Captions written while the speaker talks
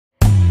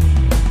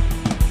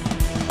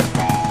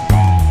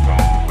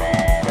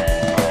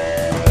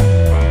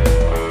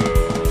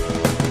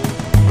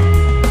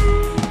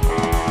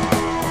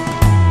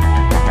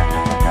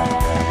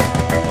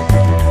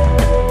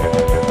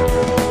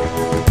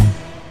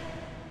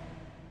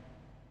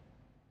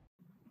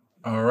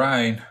All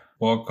right.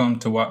 Welcome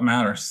to What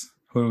Matters.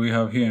 Who do we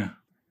have here?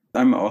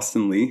 I'm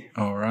Austin Lee.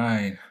 All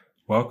right.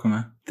 Welcome,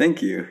 man.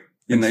 Thank you.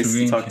 Yeah, Thanks nice for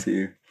to talk here. to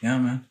you. Yeah,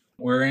 man.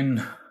 We're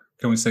in,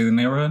 can we say the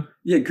neighborhood?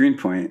 Yeah,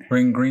 Greenpoint. We're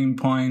in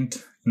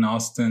Greenpoint in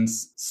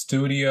Austin's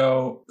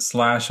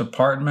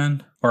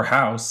studio/apartment or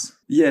house.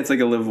 Yeah, it's like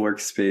a live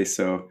workspace,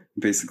 so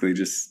basically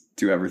just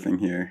do everything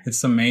here.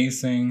 It's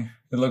amazing.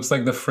 It looks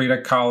like the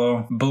Frida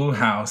Kahlo blue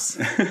house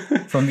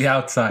from the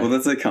outside. Well,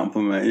 that's a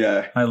compliment.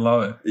 Yeah. I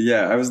love it.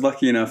 Yeah, I was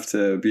lucky enough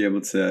to be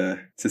able to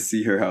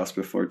see her house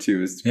before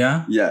too.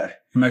 Yeah? Yeah.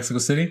 In Mexico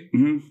City?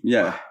 Mm-hmm.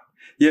 Yeah.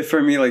 Yeah,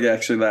 for me,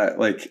 actually that,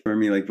 for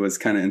me, was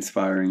kind of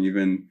inspiring,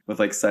 even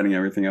with, setting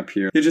everything up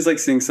here. You're just,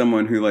 seeing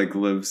someone who,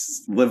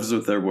 lives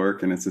with their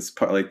work, and it's just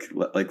part,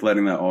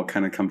 letting that all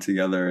kind of come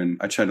together. And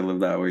I try to live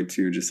that way,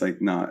 too, just,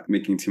 not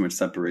making too much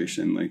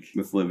separation,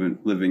 with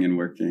living and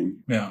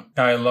working. Yeah.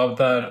 I love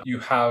that you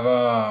have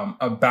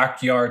a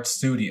backyard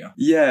studio.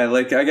 Yeah,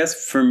 I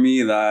guess for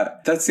me,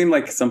 that seemed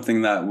like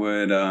something that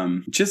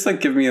would just,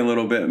 give me a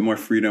little bit more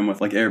freedom with,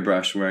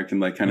 airbrush, where I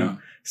can, kind of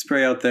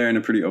spray out there in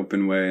a pretty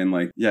open way. And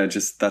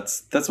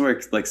that's where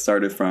it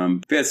started from.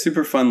 But yeah, it's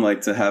super fun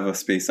to have a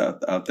space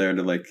out there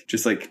to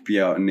just be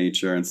out in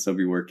nature and still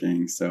be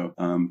working. So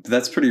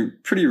that's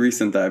pretty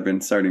recent that I've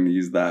been starting to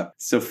use that,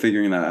 still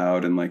figuring that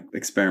out and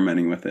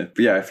experimenting with it.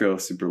 But yeah, I feel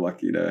super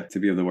lucky to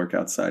be able to work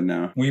outside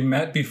now. We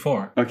met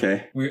before.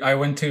 Okay. I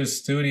went to his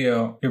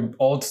studio, your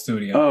old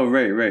studio. Oh,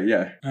 right,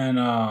 yeah. And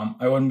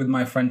I went with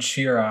my friend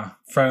Shira,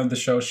 friend of the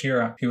show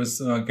Shira. He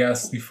was a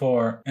guest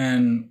before,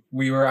 and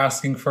we were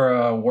asking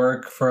for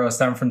work for a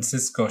San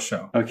Francisco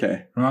show.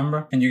 Okay.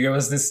 Remember? And you gave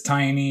us this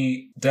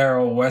tiny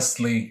Daryl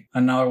Wesley,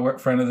 another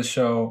friend of the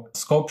show,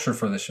 sculpture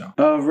for the show.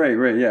 Oh, right.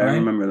 Yeah, right? I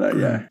remember that,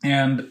 yeah.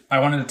 And I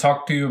wanted to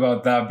talk to you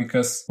about that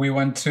because we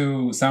went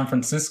to San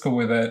Francisco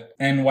with it.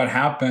 And what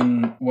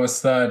happened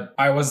was that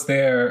I was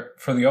there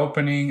for the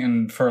opening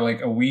and for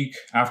a week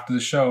after the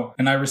show.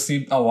 And I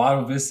received a lot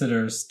of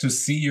visitors to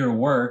see your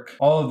work,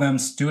 all of them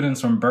students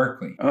from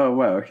Berkeley. Oh,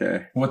 wow,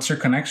 okay. What's your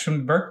connection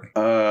with Berkeley?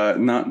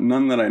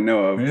 None that I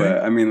know of, really?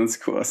 But I mean, that's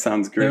cool. That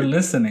sounds great. They're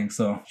listening,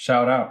 so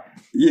shout out.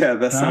 Yeah,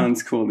 that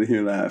sounds cool to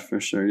hear that for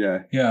sure. Yeah.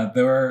 Yeah,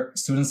 there were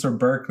students from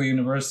Berkeley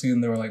University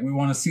and they were like, we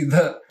want to see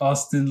the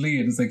Austin Lee.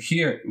 And it's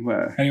here.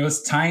 Wow. And it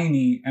was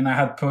tiny. And I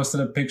had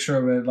posted a picture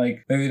of it.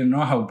 They didn't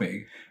know how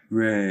big.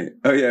 Right.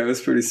 Oh yeah, it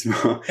was pretty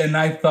small. And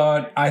I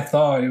thought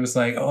it was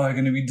they're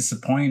going to be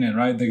disappointed,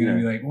 right? They're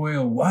going to be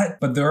well, what?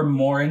 But they're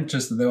more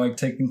interested. They're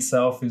taking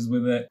selfies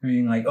with it,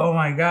 being oh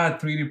my God,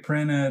 3D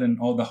printed and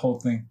all the whole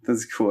thing.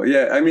 That's cool.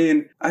 Yeah. I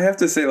mean, I have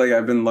to say,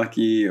 I've been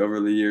lucky over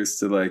the years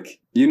to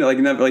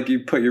never, you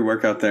put your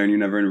work out there and you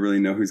never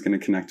really know who's going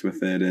to connect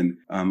with it. And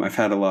I've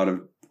had a lot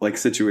of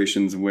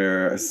situations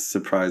where a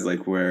surprise,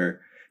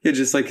 where, yeah,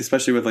 just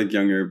especially with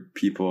younger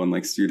people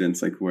and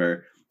students,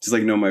 where just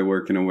know my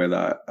work in a way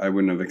that I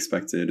wouldn't have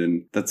expected.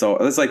 And that's all.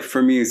 That's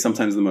for me,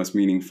 sometimes the most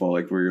meaningful,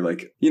 where you're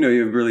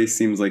it really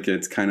seems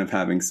it's kind of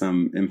having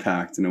some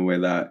impact in a way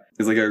that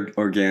is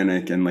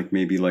organic and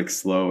maybe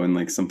slow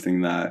and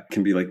something that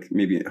can be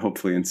maybe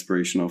hopefully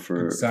inspirational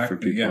for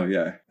people.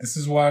 Yeah. This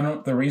is one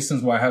of the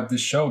reasons why I have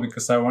this show,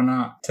 because I want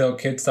to tell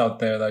kids out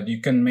there that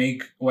you can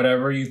make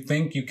whatever you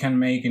think you can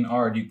make in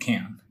art, you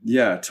can.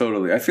 Yeah,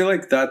 totally. I feel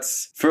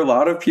that's, for a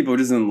lot of people,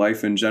 just in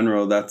life in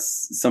general,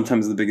 that's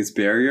sometimes the biggest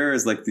barrier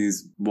is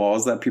these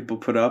walls that people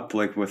put up,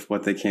 with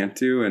what they can't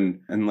do. And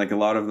a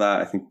lot of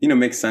that, I think,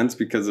 makes sense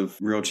because of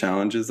real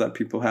challenges that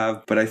people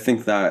have. But I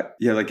think that,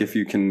 yeah, if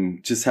you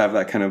can just have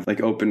that kind of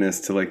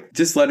openness to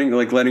just letting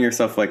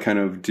yourself kind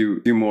of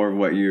do more of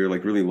what you're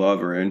really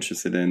love or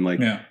interested in.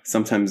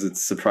 Sometimes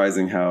it's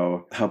surprising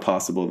how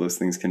possible those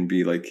things can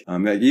be.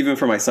 Even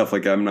for myself,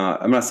 I'm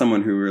not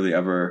someone who really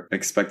ever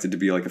expected to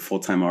be a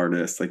full-time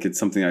artist. It's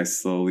something I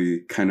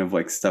slowly kind of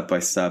step by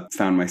step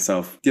found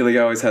myself. Yeah, I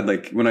always had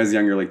when I was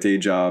younger, day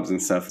jobs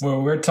and stuff.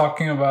 Well, we're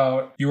talking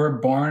about, you were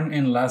born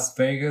in Las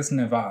Vegas,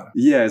 Nevada.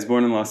 Yeah, I was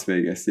born in Las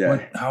Vegas.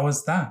 Yeah. How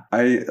was that?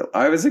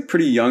 I was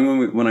pretty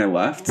young when I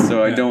left,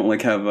 so I don't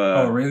have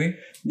a... Oh, really?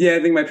 Yeah,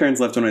 I think my parents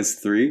left when I was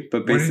 3,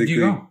 but basically Where did you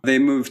go? They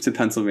moved to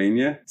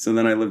Pennsylvania. So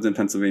then I lived in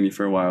Pennsylvania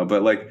for a while,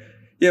 but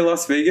yeah,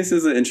 Las Vegas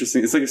is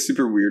it's a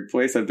super weird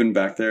place. I've been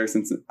back there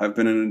since I've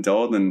been an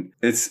adult, and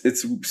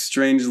it's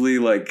strangely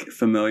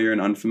familiar and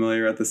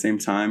unfamiliar at the same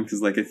time.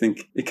 Cause I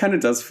think it kind of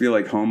does feel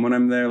like home when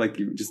I'm there,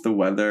 just the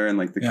weather and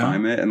the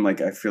climate. And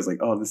I feels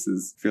oh,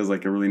 feels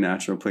like a really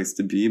natural place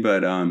to be.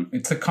 But,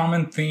 it's a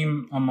common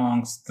theme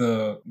amongst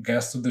the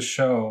guests of the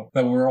show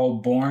that we're all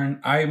born.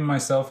 I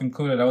myself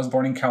included, I was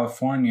born in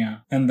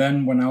California. And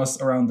then when I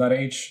was around that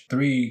age,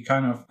 3,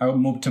 I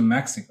moved to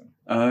Mexico.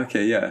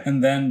 Okay, yeah.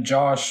 And then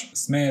Josh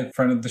Smith,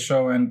 friend of the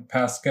show and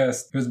past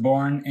guest, he was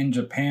born in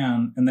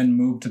Japan and then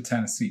moved to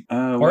Tennessee.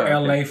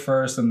 LA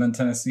first and then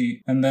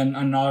Tennessee. And then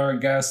another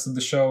guest of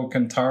the show,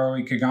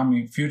 Kentaro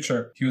Ikegami,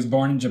 Future, he was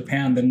born in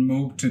Japan, then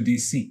moved to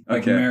DC,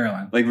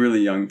 Maryland.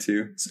 Really young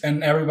too.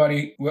 And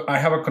everybody, I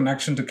have a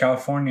connection to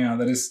California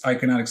that is, I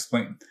cannot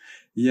explain.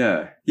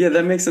 Yeah,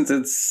 that makes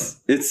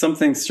sense. It's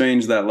something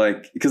strange that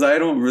like, because I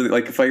don't really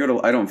like, if I go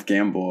to, I don't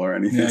gamble or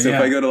anything. Yeah, So yeah.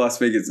 if I go to Las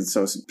Vegas, it's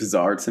so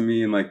bizarre to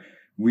me and like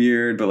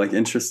weird, but like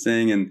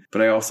interesting. And,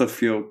 but I also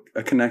feel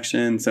a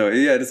connection. So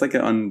yeah, it's like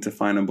an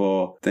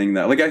undefinable thing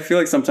that like, I feel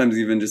like sometimes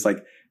even just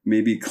like,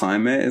 maybe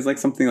climate is like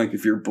something like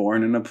if you're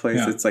born in a place,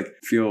 Yeah. it's like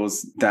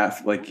feels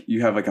that like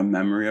you have like a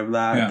memory of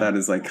that Yeah. that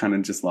is like kind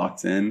of just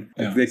locked in.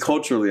 Like Yeah. they,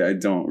 culturally, I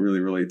don't really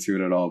relate to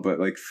it at all, but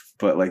like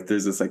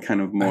there's this like kind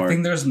of more. I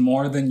think there's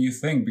more than you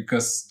think,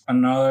 because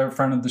another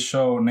friend of the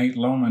show, Nate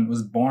Lohman,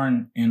 was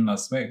born in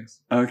Las Vegas.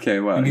 Okay,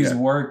 well, And his yeah.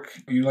 work,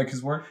 you like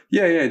his work?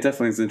 Yeah, it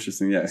definitely is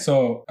interesting. Yeah.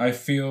 So I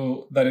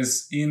feel that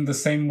is in the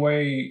same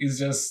way. Is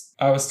just,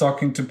 I was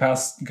talking to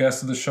past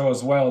guests of the show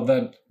as well,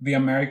 that the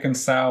American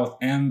South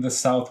and the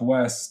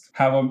Southwest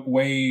have a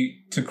way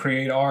to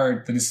create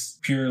art that is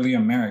purely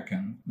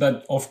American.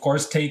 That, of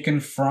course, taken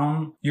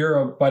from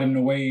Europe, but in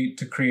a way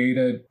to create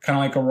it kind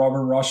of like a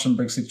Robert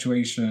Rauschenberg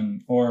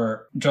situation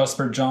or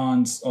Jasper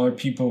Johns or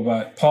people,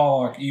 but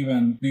Pollock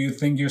even. Do you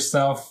think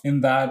yourself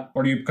in that,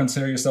 or do you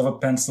consider yourself a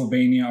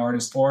Pennsylvania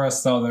artist or a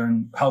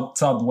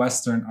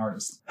Southwestern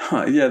artist?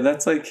 Yeah,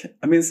 that's like,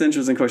 I mean, it's an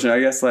interesting question. I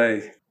guess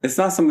like, it's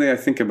not something I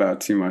think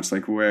about too much,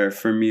 like where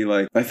for me,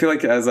 like, I feel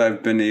like as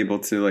I've been able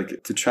to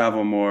like to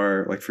travel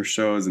more like for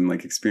shows and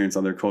like experience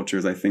other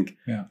cultures, I think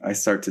I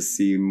start to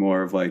see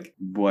more of like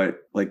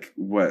what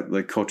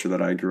culture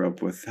that I grew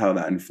up with, how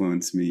that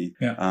influenced me.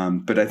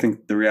 But I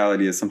think the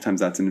reality is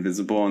sometimes that's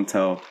invisible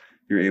until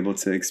you're able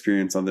to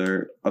experience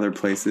other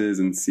places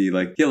and see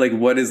like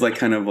what is like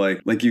kind of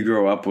like you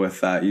grow up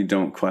with that you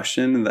don't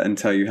question that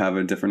until you have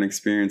a different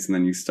experience, and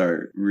then you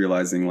start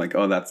realizing like,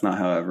 oh, that's not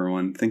how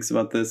everyone thinks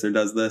about this or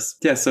does this.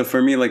 Yeah, so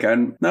for me, like I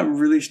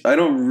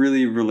don't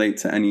really relate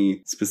to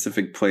any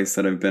specific place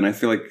that I've been. I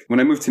feel like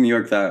when I moved to New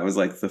York, that was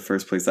like the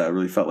first place that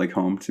really felt like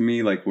home to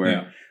me, like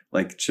where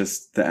like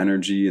just the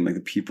energy and like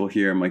the people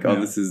here. I'm like, oh,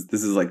 this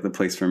is like the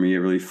place for me. It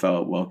really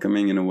felt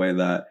welcoming in a way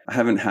that I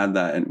haven't had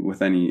that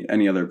with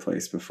any other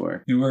place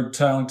before. You were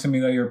telling to me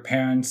that your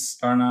parents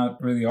are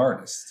not really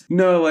artists.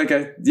 No, like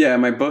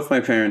both my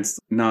parents,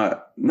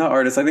 not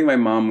artists. I think my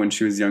mom, when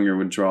she was younger,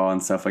 would draw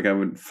and stuff. Like I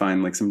would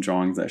find like some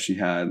drawings that she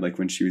had like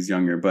when she was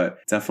younger,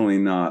 but definitely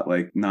not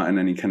in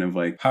any kind of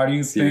like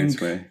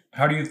serious way.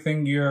 How do you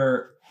think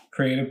your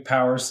creative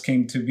powers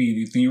came to be? Do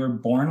you think you were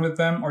born with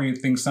them, or you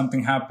think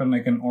something happened,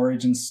 like an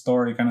origin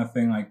story kind of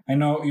thing? Like, I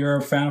know you're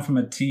a fan of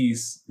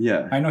Matisse.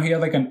 Yeah. I know he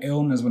had like an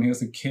illness when he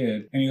was a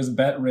kid and he was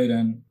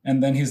bedridden,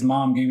 and then his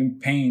mom gave him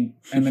paint,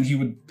 and then he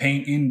would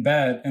paint in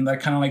bed, and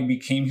that kind of like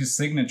became his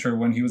signature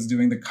when he was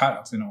doing the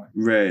cutouts in a way.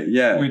 Right,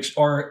 yeah.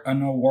 Or I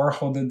know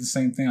Warhol did the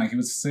same thing. Like he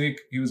was sick,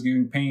 he was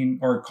giving paint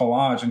or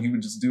collage, and he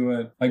would just do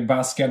it. Like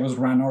Basquiat was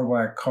ran over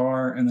by a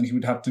car, and then he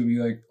would have to be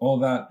like, all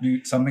that.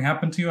 Something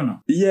happened to you or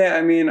no? Yeah,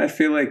 I mean, I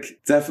feel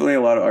like definitely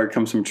a lot of art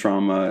comes from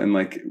trauma and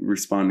like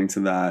responding to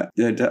that.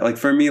 Yeah, like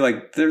for me,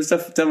 like there's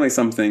definitely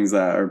some things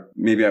that are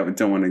maybe I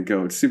don't want to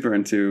go super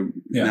into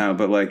now,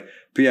 but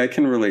yeah, I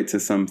can relate to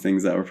some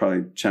things that were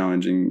probably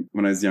challenging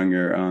when I was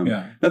younger.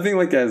 Nothing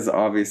like as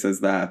obvious as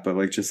that, but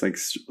like just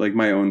like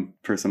my own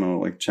personal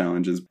like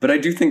challenges. But I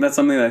do think that's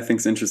something that I think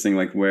is interesting,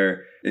 like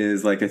where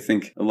is like I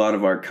think a lot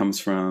of art comes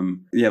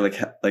from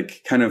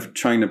like kind of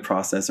trying to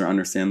process or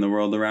understand the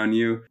world around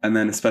you, and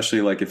then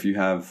especially like if you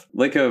have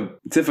like a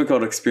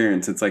difficult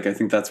experience, it's like I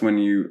think that's when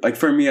you like,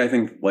 for me, I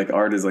think like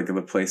art is like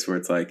the place where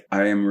it's like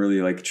I am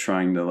really like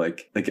trying to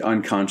like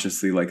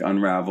unconsciously like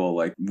unravel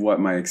like what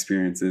my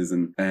experience is,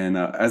 and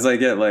as I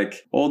get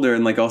like older,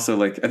 and like also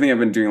like I think I've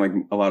been doing like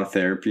a lot of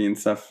therapy and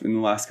stuff in the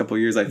last couple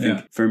of years. I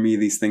think for me,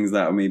 these things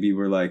that maybe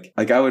were like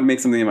I would make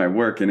something in my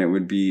work and it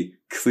would be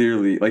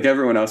clearly like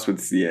everyone else would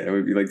see it. It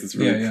would be like this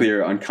really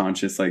clear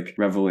unconscious like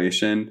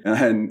revelation,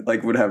 and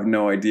like would have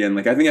no idea. And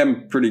like I think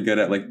I'm pretty good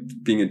at like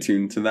being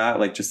attuned to that.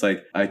 Like just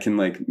like I can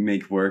like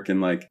make work and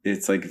like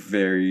it's like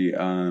very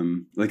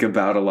like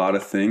about a lot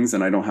of things,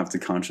 and I don't have to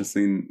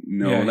consciously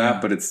know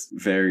that, but it's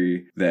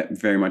very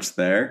much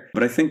there.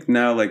 But I think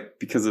now like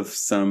because of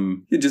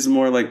some skills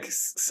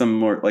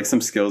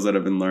that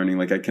I've been learning,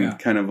 like I can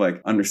kind of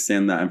like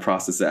understand that and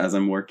process it as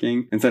I'm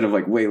working, instead of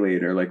like way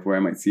later, like where I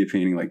might see a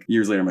painting like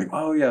years later, I'm like,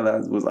 oh yeah,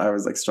 I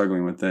was like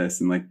struggling with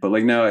this, and like, but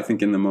like now I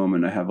think in the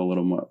moment I have a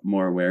little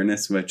more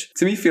awareness, which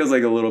to me feels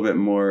like a little bit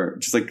more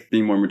just like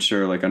being more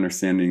mature, like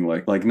understanding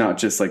like not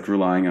just like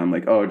relying on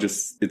like, oh,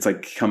 just it's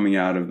like coming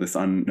out of this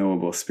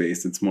unknowable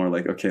space. It's more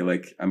like, okay,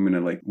 like I'm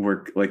gonna like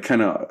work, like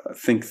kind of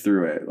think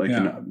through it, like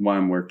while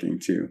I'm working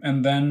too.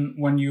 And then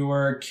when you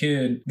were a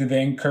kid, did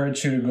they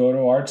encourage you to go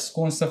to art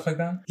school and stuff like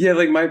that? Yeah,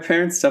 like my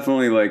parents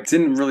definitely like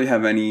didn't really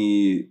have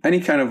any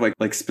kind of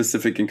like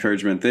specific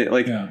encouragement. They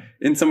like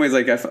in some ways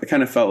like I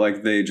kind of felt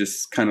like they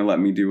just kind of let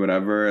me do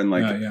whatever, and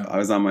like I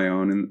was on my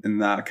own in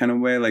that kind of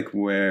way, like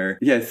where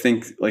I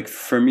think like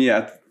for me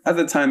at at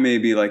the time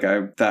maybe like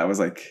that was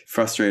like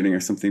frustrating or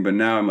something, but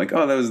now I'm like,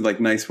 oh, that was like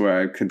nice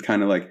where I could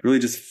kind of like really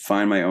just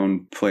find my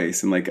own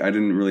place, and like I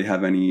didn't really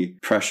have any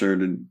pressure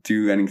to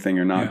do anything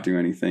or not do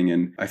anything,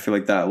 and I feel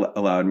like that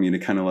allowed me to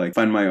kind of like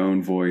find my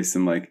own voice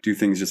and like do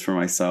things just for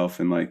myself.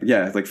 And like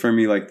like for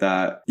me like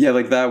that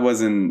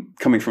wasn't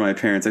coming from my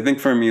parents. I think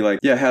for me like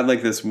I had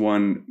like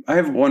I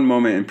have one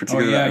moment in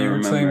particular that I you remember.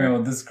 were telling me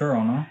about this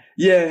girl, no?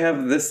 Yeah, I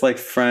have this like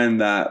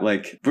friend that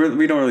like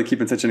we don't really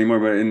keep in touch anymore,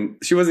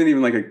 but she wasn't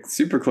even like a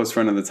super close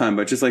friend at the time,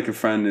 but just like a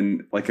friend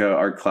in like a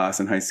art class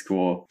in high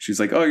school. She was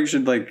like, oh, you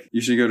should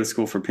go to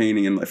school for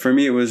painting. And like, for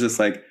me, it was just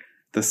like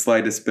the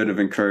slightest bit of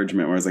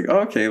encouragement where I was like, oh,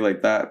 okay,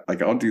 like that,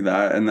 like I'll do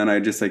that. And then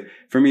I just like,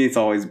 for me, it's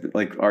always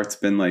like art's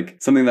been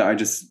like something that I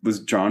just was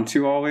drawn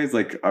to always.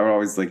 Like I would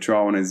always like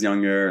draw when I was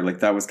younger. Like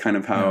that was kind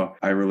of how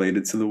I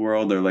related to the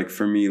world. Or like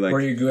for me, like,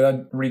 were you good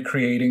at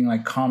recreating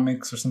like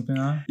comics or something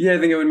like that? Yeah, I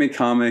think I would make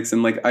comics.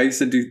 And like I used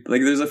to do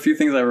like, there's a few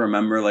things I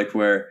remember like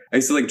where I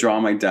used to like draw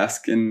on my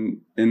desk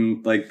in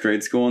like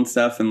grade school and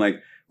stuff. And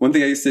like one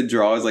thing I used to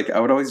draw is like I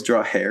would always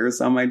draw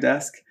hairs on my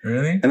desk.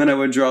 Really? And then I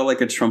would draw like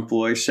a Trompe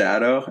l'oeil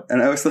shadow.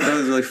 And I always thought that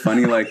was really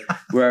funny, like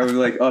where I would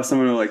like, oh,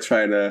 someone would like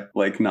try to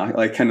like knock,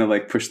 like kind of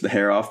like push the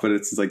hair off, but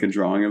it's just like a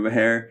drawing of a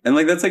hair. And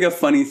like that's like a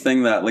funny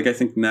thing that like I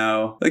think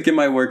now, like in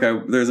my work,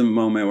 there's a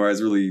moment where I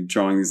was really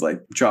drawing these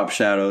like drop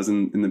shadows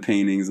in the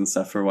paintings and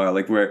stuff for a while,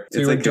 like where so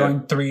it's you were like doing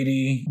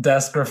 3D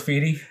desk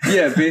graffiti.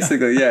 Yeah,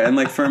 basically, yeah. And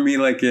like for me,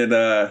 like it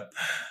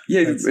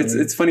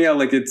it's funny how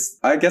like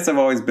I guess I've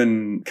always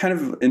been kind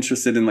of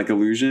interested in like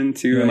illusion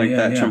too, and like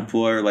that Trompe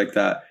l'oeil, like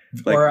that.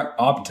 Like, or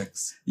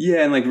optics.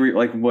 Yeah, and like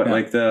what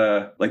like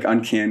the like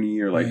uncanny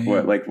or like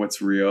what like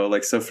what's real.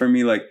 Like so for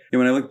me, like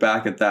when I look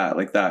back at that,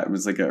 like that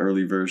was like an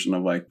early version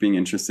of like being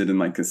interested in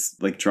like this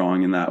like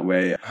drawing in that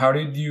way. How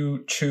did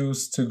you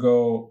choose to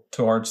go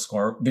to art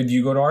school? Did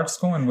you go to art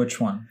school, and which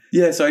one?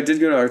 Yeah, so I did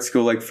go to art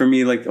school. Like for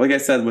me, like I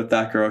said with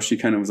that girl, she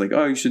kind of was like,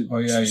 oh, you should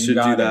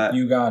do that.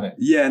 You got it.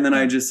 Yeah, and then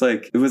I just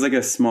like, it was like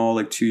a small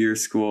like 2-year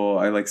school.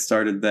 I like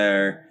started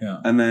there. Yeah.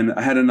 And then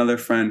I had another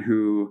friend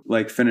who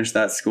like finished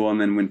that school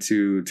and then went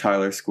to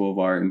Tyler School of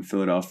Art in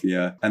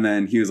Philadelphia. And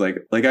then he was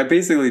like I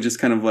basically just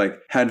kind of like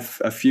had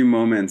a few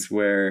moments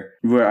where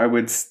I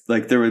would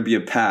like, there would be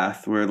a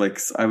path where like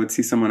I would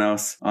see someone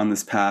else on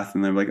this path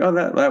and they're like, oh,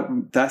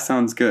 that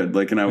sounds good.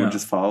 Like, and I would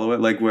just follow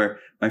it. Like where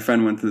my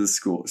friend went to the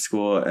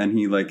school and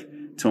he like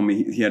told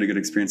me he had a good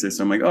experience there.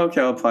 So I'm like, oh,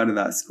 okay, I'll apply to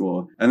that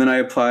school. And then I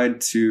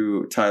applied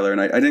to Tyler and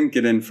I didn't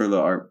get in for the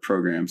art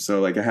program. So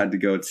like I had to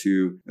go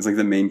to, it's like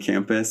the main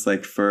campus,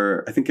 like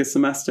for I think a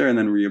semester and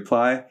then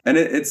reapply. And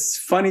it's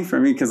funny for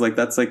me because like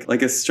that's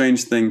like a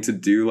strange thing to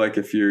do. Like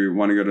if you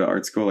want to go to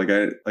art school, like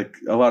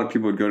a lot of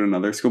people would go to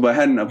another school, but I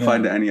hadn't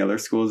applied to any other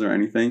schools or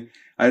anything.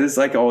 I just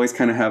like always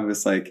kind of have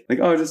this like,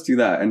 oh, just do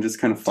that and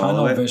just kind of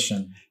follow it.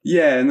 Vision.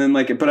 Yeah. And then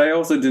like, but I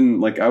also didn't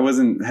like,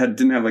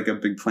 didn't have like a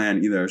big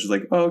plan either. I was just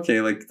like, oh,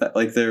 okay. Like that,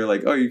 like they're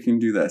like, oh, you can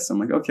do this. I'm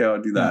like, okay,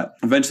 I'll do that.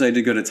 Eventually I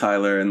did go to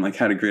Tyler and like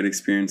had a great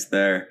experience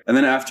there. And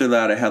then after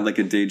that, I had like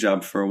a day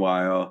job for a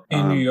while.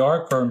 In New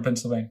York or in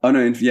Pennsylvania? Oh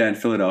no. In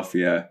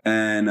Philadelphia.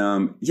 And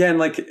and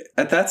like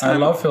at that time. I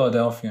love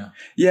Philadelphia.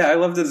 Yeah. I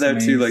loved it there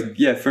too. Like,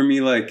 yeah, for me,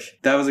 like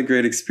that was a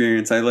great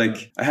experience. I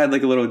had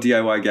like a little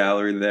DIY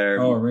gallery there.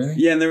 Oh, really?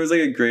 Yeah. And there was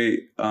like a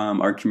great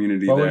art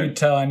community there. What would you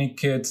tell any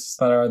kids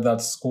that are at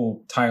that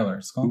school,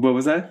 Tyler school? What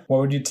was that?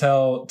 What would you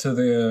tell to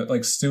the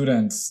like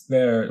students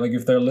there? Like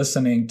if they're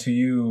listening to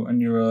you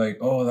and you're like,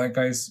 oh,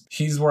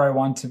 he's where I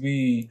want to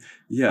be.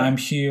 Yeah. I'm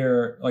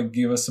here, like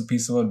give us a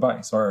piece of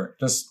advice or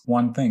just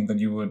one thing that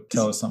you would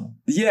tell someone.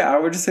 Yeah, I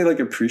would just say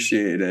like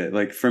appreciate it.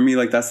 Like for me,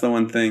 like that's the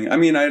one thing. I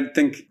mean, I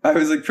think I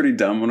was like pretty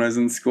dumb when I was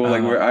in school,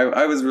 like where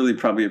I was really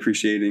probably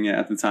appreciating it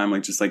at the time,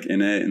 like just like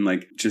in it and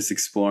like just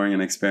exploring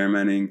and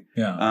experimenting.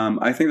 Yeah.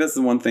 I think that's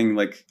the one thing,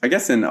 like I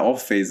guess in all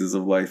phases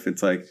of life,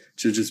 it's like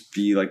to just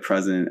be like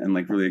present and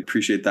like really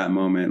appreciate that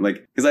moment.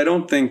 Like, cause I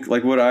don't think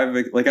like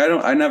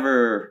I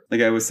never,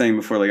 like I was saying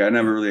before, like I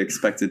never really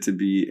expected to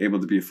be able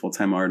to be a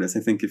full-time artist.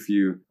 I think if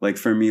you like,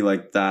 for me,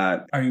 like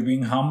that. Are you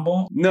being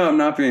humble? No, I'm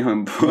not being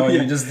humble. Oh,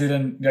 you just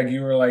didn't, like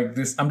you were like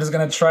this, I'm just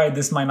going to try it.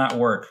 This might not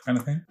work kind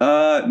of thing.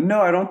 No,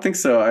 I don't think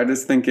so. I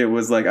just think it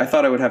was like, I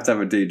thought I would have to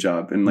have a day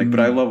job and like, but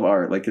I love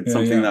art. Like it's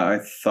something that I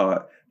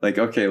thought like,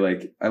 okay,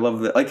 like I love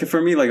that. Like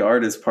for me, like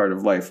art is part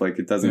of life. Like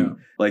it doesn't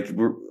like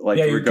we're like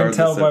you can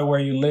tell by where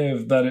you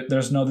live that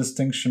there's no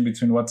distinction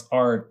between what's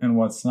art and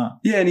what's not.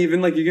 Yeah, and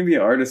even like you can be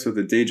an artist with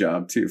a day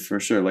job too, for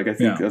sure. Like I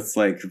think that's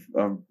like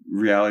a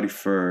reality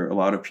for a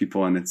lot of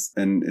people, and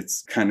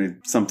it's kind of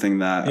something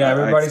that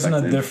everybody's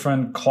on a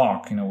different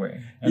clock in a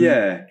way. And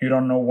you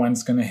don't know when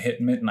it's gonna hit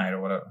midnight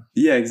or whatever.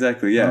 Yeah,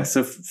 exactly. Yeah,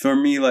 so for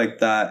me, like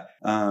that.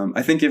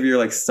 I think if you're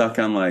like stuck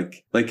on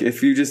like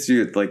if you just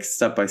do it like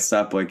step by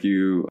step, like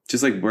you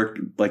just like work,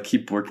 like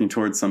keep working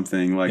towards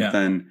something, like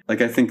then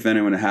like I think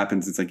then when it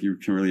happens, it's like you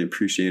can really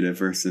appreciate it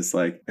versus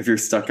like if you're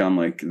stuck on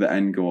like the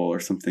end goal or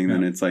something,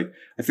 then it's like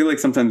I feel like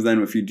sometimes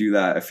then if you do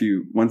that,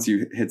 once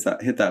you hit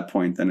that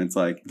point, then it's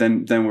like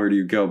then where do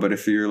you go? But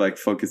if you're like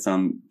focused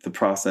on the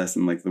process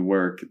and like the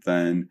work,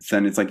 then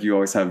it's like you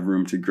always have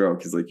room to grow,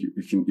 because like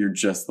you're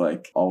just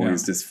like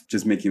always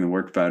just making the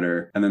work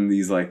better. And then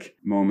these like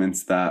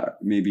moments that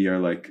maybe are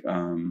like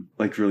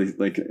really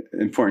like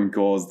important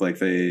goals,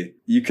 like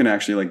you can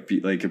actually like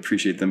be like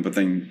appreciate them, but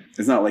then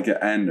it's not like an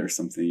end or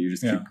something. You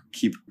just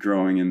keep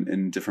growing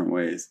in different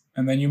ways.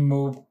 And then you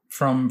move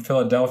from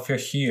Philadelphia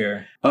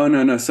here. Oh,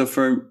 no. So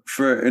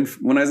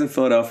when I was in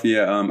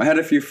Philadelphia, I had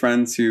a few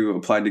friends who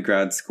applied to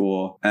grad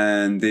school,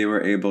 and they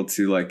were able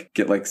to like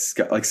get like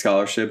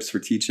scholarships for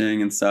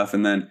teaching and stuff.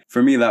 And then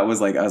for me, that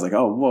was like, I was like,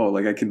 oh, whoa,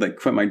 like I could like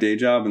quit my day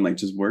job and like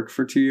just work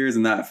for 2 years.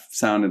 And that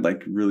sounded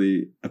like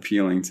really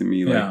appealing to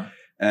me. Like,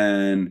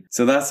 and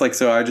so that's like,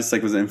 so I just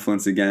like was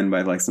influenced again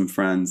by like some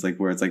friends, like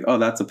where it's like, oh,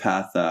 that's a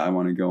path that I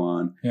want to go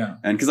on. Yeah.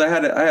 And because I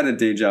had a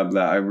day job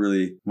that I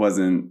really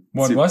wasn't.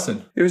 What was it?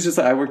 It was just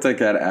like, I worked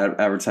like at an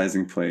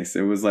advertising place.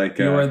 It was like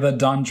you were the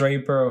Don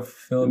Draper of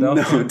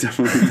Philadelphia. No,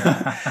 definitely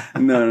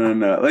not.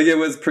 No. Like it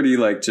was pretty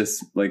like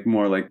just like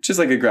more like just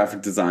like a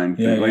graphic design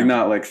thing. Like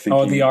not like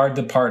thinking. Oh, the art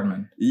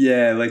department.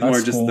 Yeah, like that's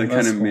more just cool. the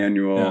kind of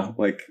manual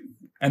like.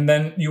 And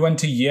then you went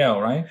to Yale,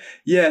 right?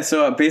 Yeah.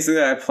 So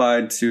basically I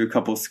applied to a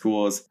couple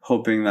schools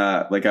hoping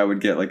that like I would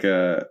get like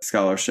a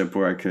scholarship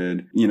where I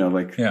could,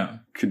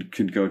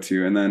 could go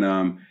to. And then,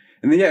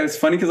 it was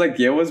funny because like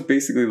Yale was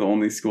basically the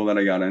only school that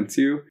I got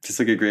into. Just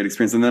like a great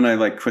experience. And then I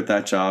like quit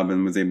that job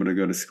and was able to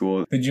go to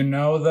school. Did you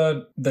know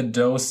the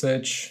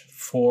dosage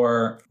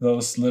for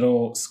those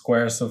little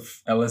squares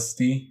of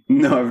LSD?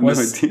 No, I have no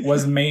idea.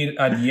 Was made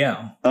at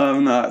Yale.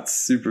 I'm not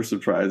super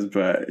surprised,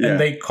 but yeah. And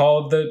they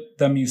called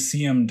the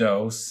museum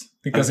dose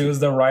because it was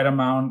the right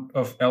amount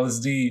of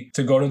LSD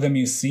to go to the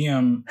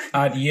museum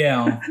at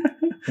Yale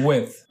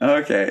with.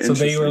 Okay. So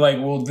they were like,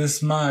 well,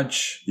 this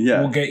much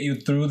will get you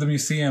through the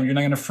museum. You're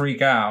not going to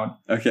freak out.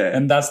 Okay.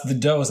 And that's the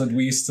dose that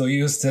we still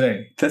use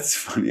today. That's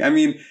funny. I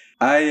mean,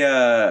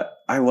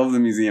 I love the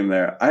museum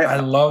there.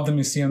 I love the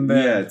museum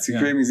there. Yeah, it's a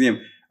great museum.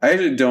 I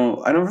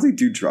don't really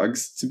do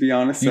drugs, to be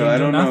honest. So I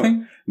don't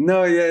know.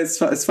 No, yeah, it's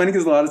funny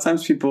because a lot of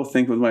times people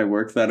think with my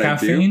work that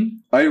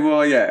Caffeine? I do.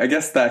 I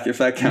guess that if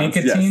that counts.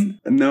 Nicotine?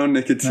 Yes. No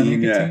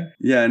nicotine.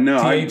 Yeah, no.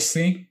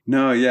 THC?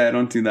 No, yeah, I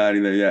don't do that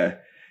either. Yeah.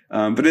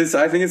 But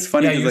I think it's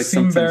funny. Yeah, you like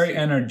seem very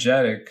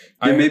energetic.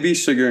 Yeah, maybe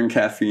sugar and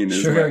caffeine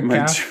is my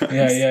drugs.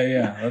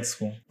 Yeah. That's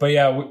cool. But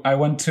yeah, I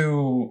went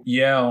to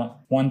Yale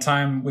one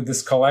time with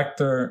this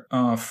collector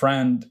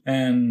friend,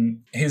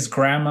 and his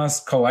grandma's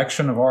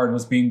collection of art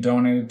was being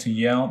donated to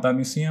Yale, that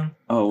museum.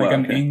 Oh, wow, like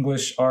an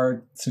English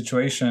art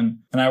situation.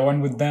 And I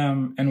went with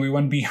them, and we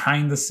went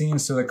behind the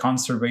scenes to the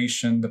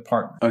conservation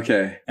department.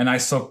 Okay. And I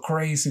saw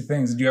crazy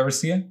things. Did you ever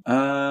see it?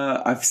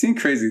 I've seen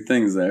crazy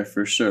things there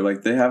for sure.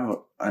 Like they have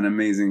an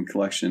amazing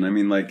collection. I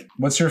mean, like,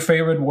 what's your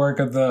favorite work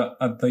at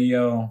the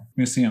Yale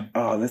Museum?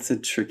 Oh, that's a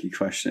tricky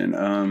question.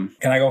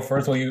 Can I go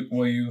first?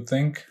 Will you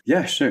think?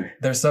 Yeah, sure.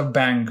 There's a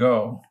Van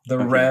Gogh,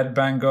 red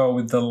Van Gogh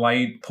with the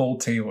light pool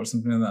table or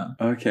something like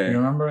that. Okay. You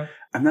remember it?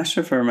 I'm not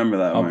sure if I remember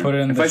that one. I'll put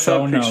it in the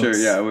show notes. If I saw a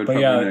picture, I would but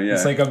probably know,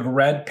 it's like a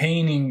red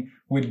painting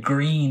with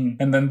green,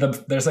 and then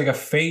there's like a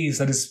face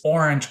that is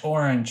orange.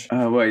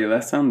 Oh, well, yeah,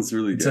 that sounds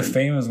really good. It's a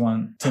famous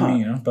one to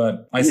me,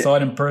 but I saw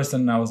it in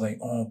person, and I was like,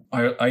 oh,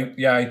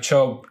 I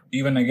choked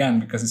even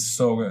again because it's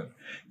so good.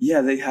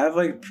 Yeah, they have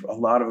like a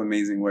lot of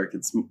amazing work.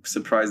 It's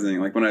surprising.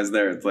 Like when I was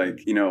there, it's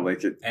like,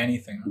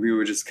 anything. We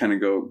would just kind of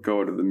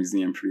go to the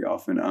museum pretty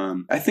often.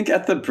 I think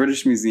at the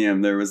British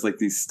Museum, there was like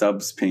these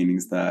Stubbs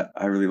paintings that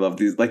I really loved.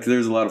 These, like,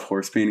 there's a lot of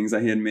horse paintings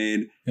that he had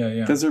made.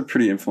 Yeah. Those are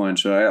pretty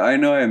influential. I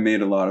know I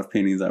made a lot of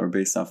paintings that were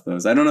based off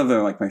those. I don't know if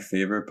they're like my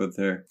favorite, but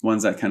they're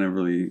ones that kind of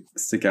really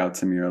stick out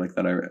to me, or like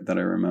that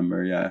I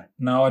remember. Yeah.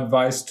 Now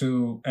advice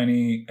to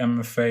any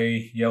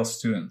MFA Yale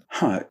student.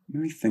 Let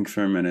me think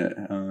for a minute.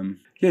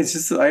 Yeah, it's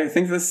just, I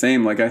think the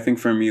same. Like, I think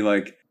for me,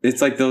 like,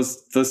 it's like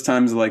those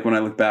times, like, when I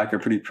look back are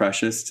pretty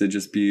precious to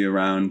just be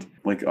around,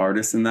 like,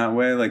 artists in that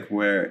way. Like,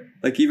 where,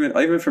 like,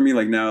 even for me,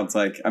 like, now it's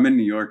like, I'm in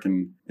New York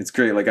and it's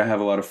great. Like, I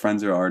have a lot of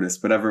friends who are artists,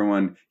 but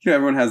everyone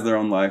has their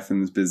own life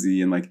and is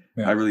busy. And, like,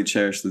 I really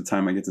cherish the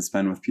time I get to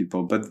spend with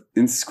people. But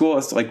in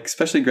school, like,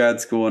 especially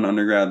grad school and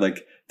undergrad,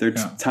 like, there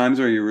are times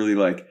where you're really,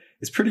 like,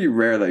 it's pretty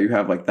rare that you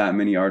have like that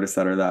many artists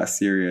that are that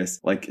serious,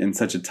 like in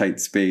such a tight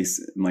space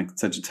and like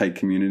such a tight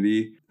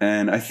community.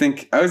 And I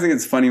always think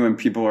it's funny when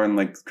people are in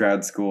like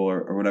grad school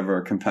or whatever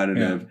are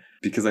competitive,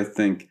 because I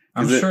think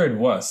I'm sure it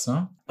was,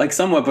 huh? Like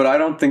somewhat, but I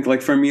don't think,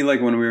 like, for me,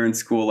 like when we were in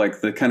school,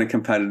 like the kind of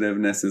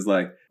competitiveness is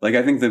like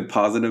I think the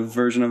positive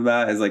version of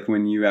that is like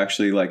when you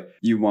actually like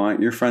you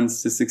want your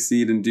friends to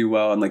succeed and do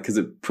well, and like because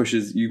it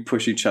pushes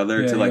each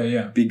other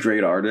to be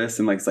great artists,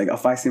 and like it's like, oh,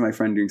 if I see my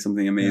friend doing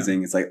something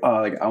amazing, it's like,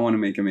 oh, like I want to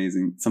make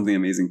something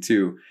amazing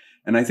too.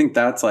 And I think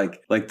that's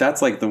like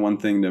that's like the one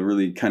thing to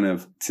really kind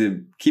of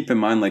to keep in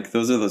mind. Like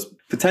those are those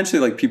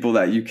potentially like people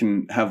that you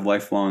can have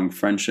lifelong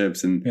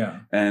friendships and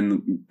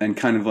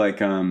kind of like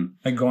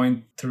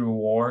going through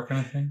war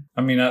kind of thing.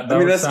 I mean,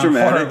 that's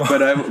dramatic,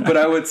 but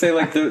I would say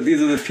like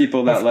these are the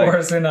people that of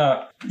course in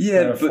a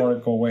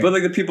metaphorical way. But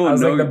like the people who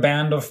know like the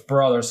band of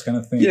brothers kind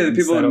of thing. Yeah, the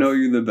people who know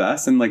you the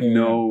best and like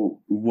know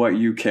what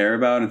you care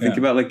about and think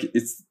about. Like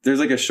there's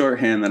like a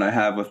shorthand that I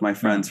have with my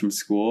friends from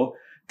school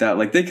that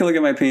like they can look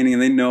at my painting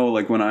and they know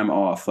like when I'm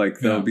off, like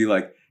they'll be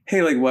like,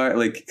 hey, like why,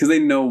 like because they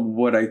know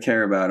what I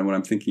care about and what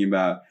I'm thinking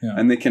about,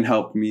 and they can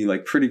help me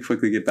like pretty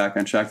quickly get back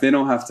on track. They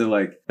don't have to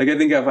like I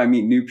think if I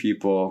meet new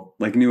people,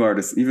 like new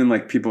artists, even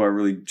like people are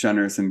really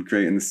generous and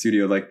great in the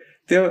studio, like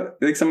they'll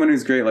like someone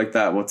who's great like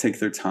that will take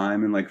their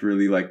time and like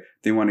really like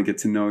they want to get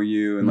to know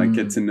you and like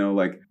get to know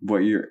like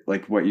what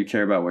you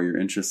care about, what your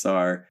interests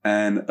are,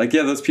 and like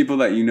those people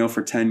that you know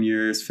for 10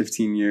 years,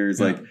 15 years,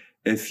 like.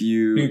 If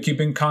you keep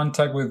in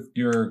contact with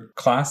your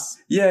class?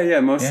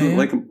 Mostly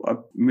like a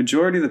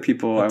majority of the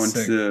people I went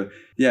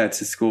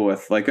to school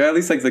with, like at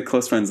least like the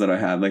close friends that I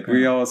had, like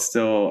we all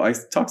still, I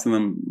talk to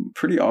them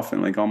pretty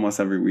often, like almost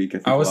every week.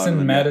 I was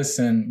in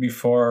medicine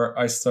before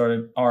I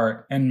started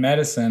art, and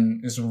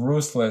medicine is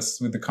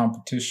ruthless with the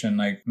competition.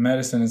 Like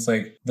medicine is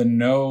like the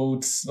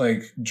notes,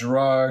 like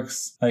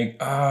drugs, like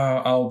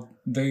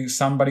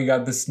somebody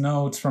got this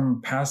notes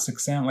from past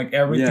exam, like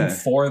everything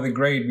for the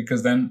grade,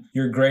 because then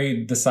your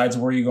grade decides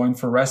where you're going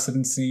for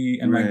residency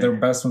and like their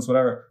best ones,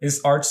 whatever.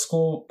 Is art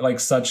school like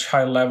such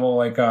high level,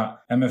 like a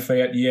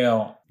MFA at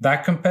Yale,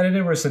 that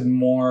competitive, or is it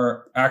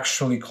more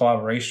actually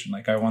collaboration?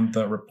 Like I want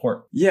the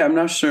report. Yeah, I'm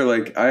not sure.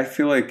 Like I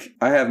feel like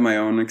I have my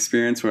own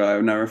experience where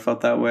I've never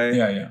felt that way.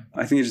 Yeah.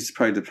 I think it just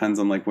probably depends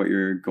on like what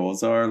your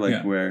goals are.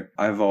 Like where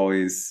I've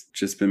always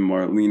just been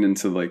more lean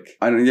into like,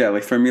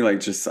 like for me, like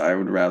just I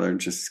would rather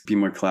just be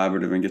more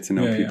collaborative and get to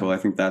know people. I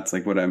think that's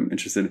like what I'm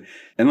interested in.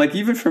 And like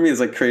even for me, it's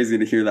like crazy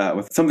to hear that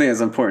with something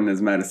as important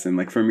as medicine.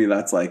 Like for me,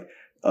 that's like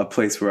a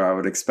place where I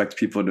would expect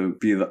people to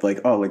be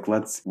like, oh, like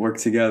let's work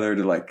together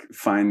to like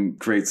find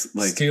great,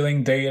 like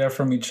stealing data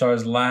from each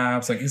other's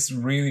labs. Like it's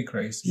really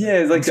crazy. Yeah,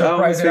 it's like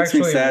it makes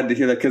me sad to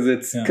hear that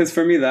because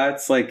for me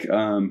that's like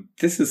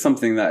this is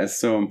something that is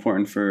so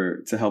important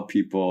to help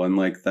people, and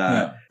like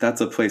that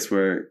that's a place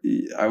where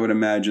I would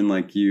imagine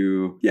like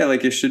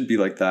like it should be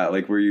like that,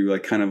 like where you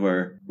like kind of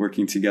are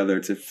working together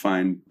to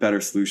find better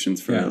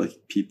solutions for like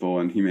people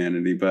and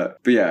humanity. But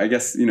yeah, I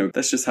guess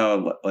that's just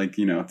how like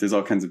there's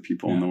all kinds of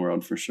people in the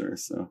world. For sure.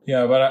 So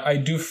but I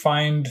do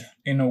find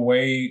in a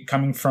way,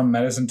 coming from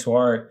medicine to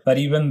art, that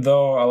even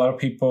though a lot of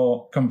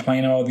people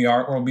complain about the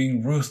art world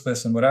being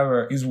ruthless and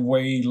whatever, is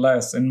way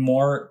less and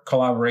more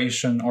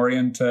collaboration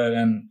oriented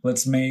and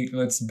let's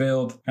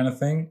build kind of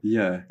thing.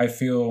 I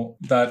feel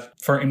that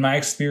in my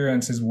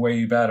experience is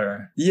way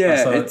better.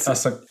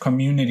 As a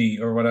community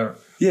or whatever.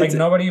 Like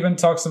nobody even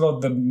talks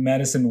about the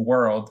medicine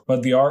world,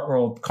 but the art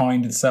world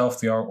coined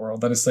itself the art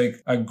world. That is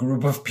like a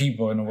group of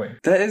people in a way.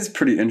 That is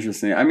pretty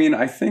interesting. I mean,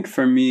 I think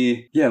for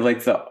me,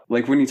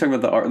 like when you talk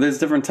about the art, there's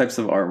different types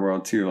of art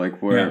world too,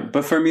 like where,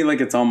 but for me, like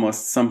it's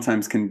almost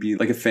sometimes can be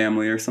like a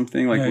family or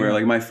something, like where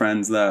like my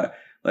friends that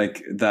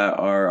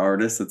are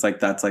artists, it's like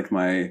that's like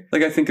my,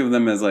 like I think of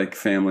them as like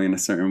family in a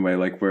certain way,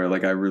 like where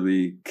like I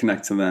really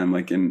connect to them,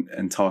 like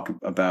and talk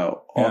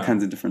about all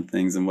kinds of different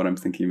things and what I'm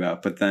thinking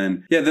about. But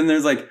then then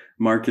there's like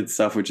market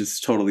stuff, which is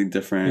totally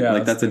different.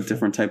 Like that's a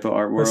different type of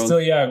art world. But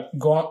still,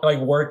 go like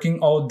working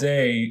all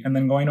day and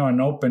then going to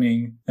an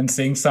opening and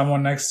seeing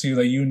someone next to you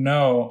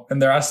that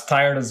and they're as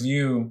tired as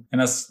you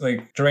and as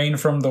like drained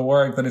from the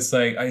work that it's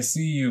like, I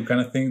see you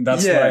kind of thing.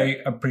 That's what I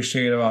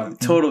appreciate about it.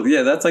 Totally.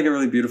 Yeah, that's like a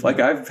really beautiful, like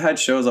I've had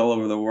shows all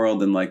over the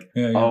world and like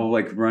I'll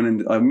like run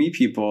into meet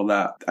people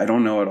that I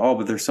don't know at all,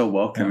 but they're so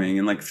welcoming.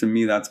 And like for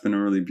me, that's been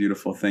a really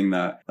beautiful thing,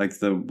 that like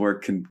the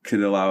work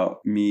could allow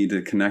me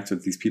to connect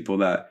with these people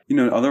that,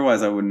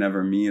 otherwise I would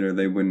never meet, or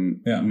they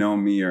wouldn't know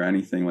me or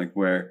anything, like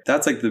where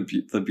that's like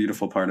the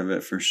beautiful part of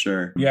it for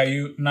sure.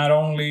 You not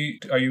only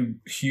are you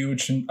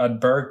huge at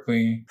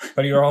Berkeley,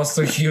 but you're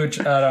also huge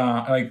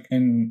at like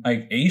in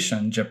like Asia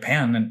and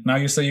Japan, and now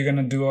you say you're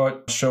gonna do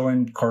a show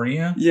in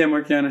Korea. I'm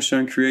working on a show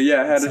in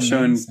Korea. I had a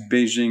show in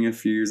Beijing a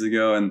few years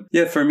ago, and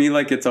for me,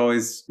 like it's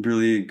always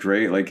really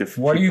great. Like if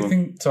do you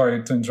think?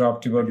 Sorry to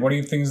interrupt you, but what do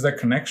you think is the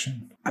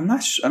connection? I'm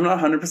not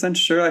 100%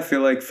 sure. I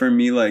feel like for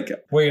me, like...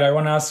 Wait, I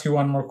want to ask you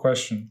one more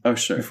question. Oh,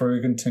 sure. Before we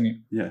continue.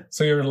 Yeah.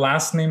 So your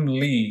last name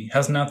Lee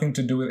has nothing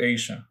to do with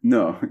Asia?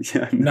 No.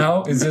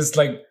 No? Is this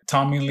like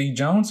Tommy Lee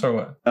Jones or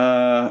what?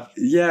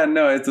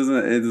 No, it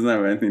doesn't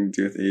have anything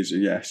to do with Asia.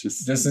 Yeah, it's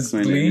just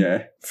Lee?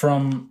 Yeah.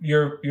 From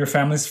your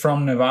family's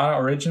from Nevada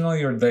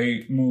originally, or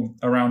they moved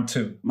around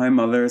too? My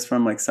mother is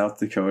from like South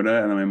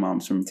Dakota, and then my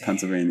mom's from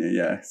Pennsylvania.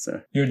 Yeah,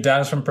 so your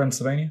dad's from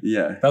Pennsylvania?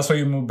 Yeah. That's why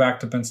you moved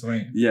back to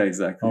Pennsylvania? Yeah,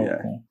 exactly.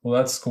 Cool. Well,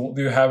 that's cool.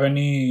 Do you have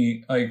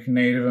any like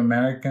Native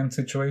American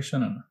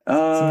situation?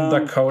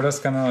 Dakota's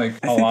kind of like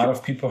a lot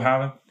of people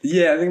have it.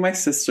 Yeah, I think my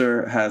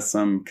sister has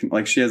some,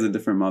 like she has a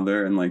different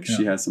mother and like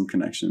she has some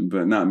connection,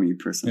 but not me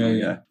personally.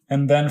 Yeah.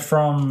 And then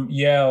from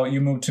Yale,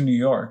 you moved to New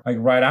York, like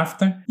right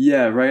after?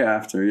 Yeah, right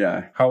after,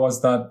 yeah. How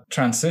was that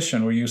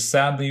transition? Were you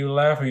sad that you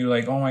left? Were you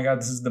like, oh my God,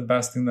 this is the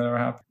best thing that ever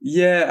happened?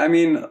 Yeah, I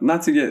mean,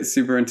 not to get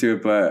super into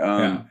it, but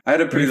Yeah, I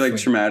had a pretty briefly.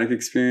 like traumatic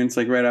experience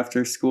like right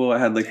after school. I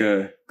had like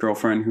a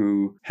girlfriend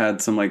who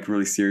had some like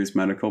really serious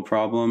medical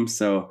problems.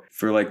 So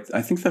for like,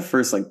 I think the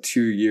first like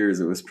 2 years,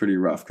 it was pretty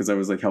rough because I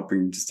was like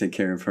helping just take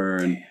care of her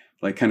and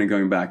like kind of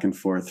going back and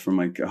forth from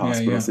like a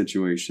hospital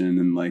situation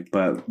and like,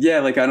 but yeah,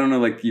 like I don't know,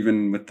 like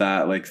even with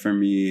that, like for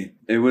me,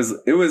 it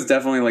was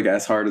definitely like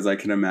as hard as I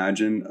can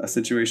imagine a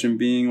situation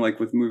being like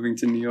with moving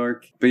to New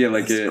York. But yeah,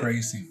 like That's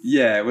crazy.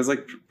 Yeah, it was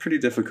like pretty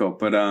difficult.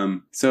 But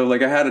so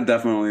like I had a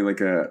definitely like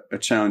a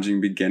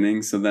challenging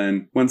beginning. So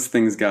then once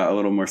things got a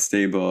little more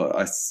stable,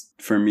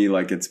 for me,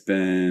 like it's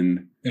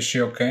been. Is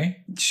she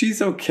okay?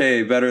 She's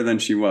okay, better than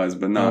she was,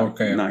 but not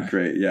okay.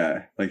 great.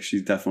 Yeah, like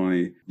she's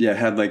definitely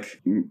had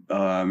like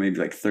maybe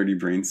like 30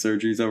 brain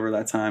surgeries over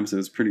that time, so it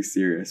was pretty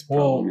serious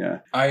problem. Yeah,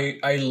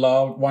 I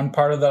love one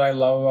part of that I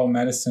love about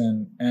medicine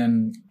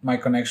and my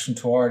connection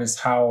to art is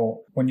how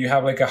when you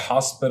have like a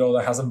hospital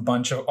that has a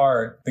bunch of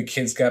art, the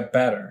kids get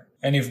better.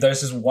 And if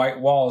there's just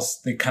white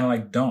walls, they kind of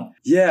like don't.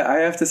 Yeah, I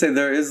have to say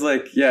there is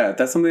like,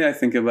 that's something I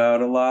think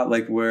about a lot.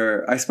 Like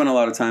where I spent a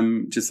lot of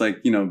time just like,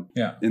 in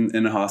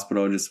a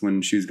hospital just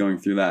when she was going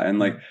through that. And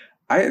like,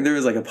 there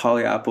was like a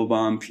Polly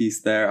Applebaum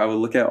piece there I would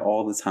look at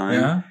all the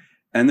time. Yeah.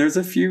 And there's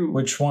a few.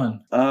 Which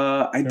one?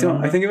 I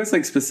think it was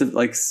like specific,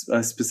 like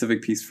a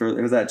specific piece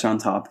it was at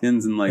Johns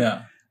Hopkins. And like,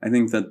 I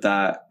think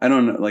that, I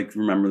don't like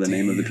remember the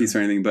name of the piece or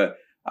anything, but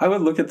I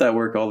would look at that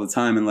work all the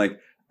time. And like,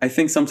 I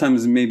think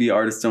sometimes maybe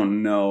artists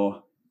don't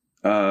know,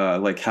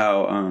 like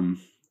how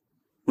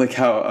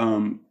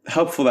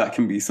helpful that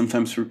can be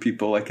sometimes for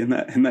people like in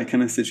that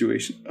kind of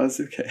situation. Oh, it's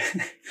okay.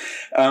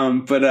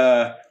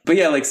 But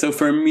yeah, like, so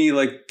for me,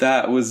 like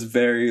that was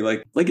very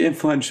like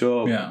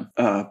influential. Yeah.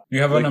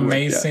 You have an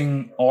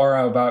amazing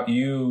aura about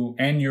you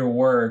and your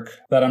work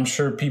that I'm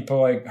sure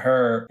people like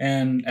her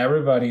and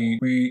everybody,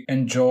 we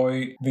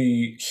enjoy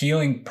the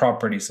healing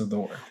properties of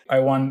the work. I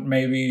want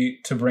maybe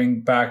to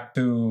bring back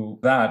to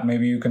that.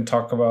 Maybe you can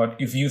talk about,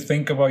 if you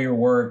think about your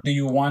work, do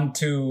you want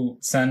to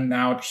send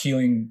out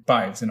healing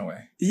vibes in a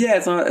way? Yeah,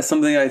 it's not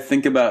something I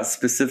think about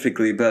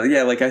specifically, but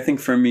yeah, like I think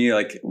for me,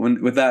 like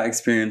with that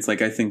experience,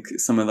 like I think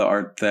some of the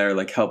art there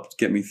like helped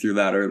get me through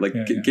that or like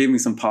gave me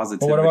some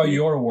positivity. But what about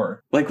your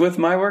work? Like with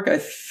my work, I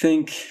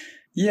think,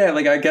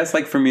 like I guess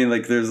like for me,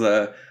 like there's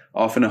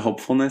often a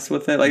hopefulness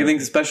with it. Like I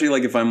think especially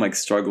like if I'm like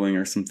struggling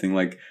or something,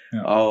 like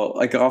I'll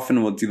like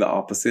often will do the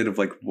opposite of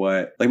like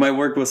what like my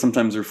work will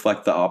sometimes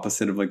reflect the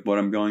opposite of like what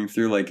I'm going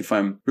through. Like if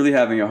I'm really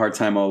having a hard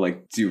time, I'll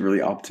like do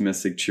really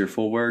optimistic,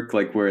 cheerful work,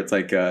 like where it's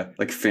like a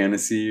like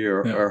fantasy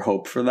or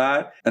hope for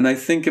that. And I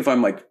think if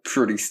I'm like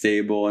pretty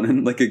stable and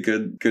in like a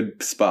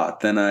good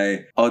spot, then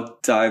I'll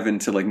dive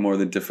into like more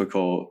the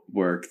difficult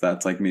work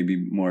that's like maybe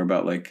more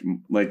about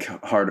like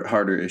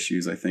harder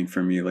issues. I think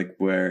for me, like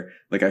where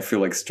like I feel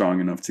like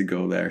strong enough to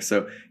go there.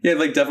 So yeah,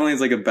 like definitely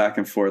it's like a back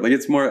and forth. Like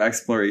it's more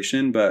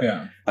exploration, but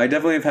I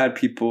definitely have had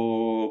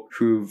people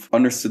who've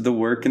understood the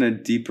work in a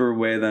deeper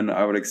way than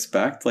I would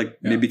expect. Like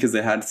maybe because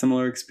they had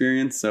similar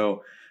experience.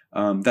 So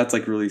that's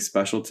like really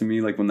special to me,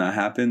 like when that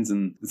happens.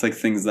 And it's like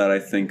things that I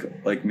think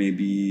like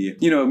maybe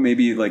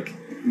like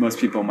most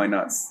people might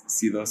not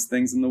see those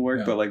things in the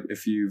work, but like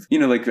if you've,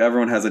 like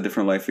everyone has a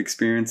different life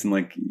experience and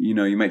like, you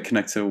might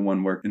connect to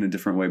one work in a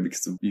different way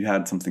because you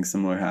had something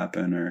similar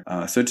happen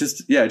or, so it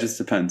just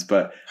depends.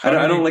 But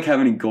I don't like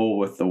have any goal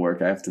with the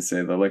work. I have to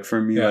say though, like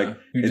for me, like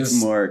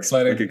it's more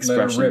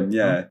expression. Rip,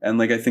 yeah. Huh? And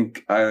like, I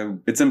think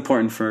it's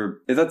important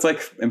that's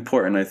like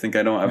important. I think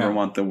I don't ever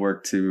want the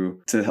work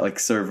to like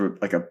serve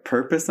like a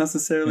purpose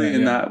necessarily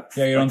in that.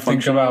 Yeah. You don't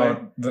think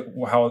about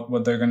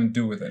what they're going to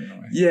do with it. In a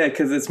way. Yeah.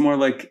 Cause it's more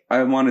like,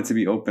 I want it to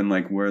be open,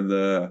 like where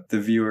the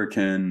viewer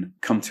can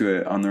come to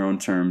it on their own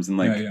terms and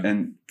like,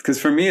 and because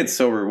for me, it's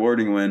so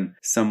rewarding when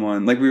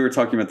someone, like we were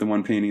talking about the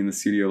one painting in the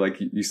studio, like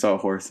you saw a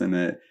horse in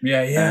it.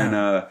 Yeah. Yeah.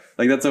 And,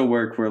 like that's a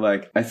work where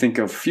like, I think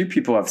a few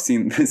people have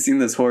seen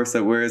this horse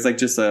that where it's like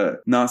just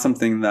not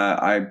something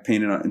that I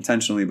painted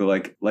intentionally, but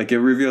like it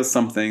reveals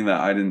something that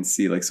I didn't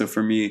see. Like, so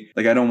for me,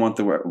 like, I don't want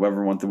the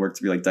work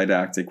to be like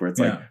didactic where it's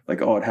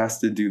like, oh, it has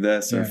to do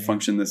this or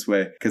function this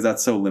way. Cause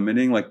that's so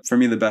limiting. Like for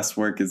me, the best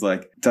work is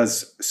like,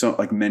 does so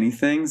like many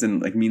things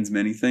and like means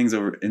many things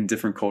over in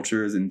different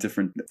cultures in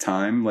different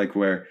time, like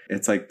where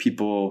it's like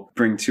people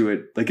bring to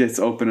it, like it's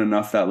open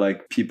enough that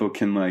like people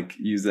can like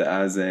use it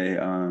as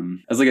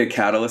like a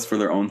catalyst for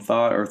their own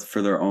thought or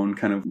for their own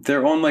kind of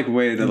their own like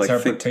way to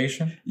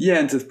interpretation. Like think,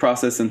 and to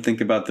process and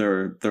think about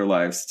their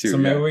lives too. So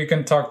maybe we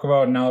can talk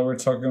about, now that we're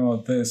talking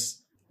about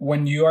this,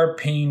 when you are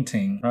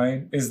painting,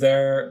 right? Is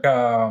there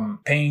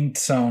paint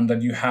zone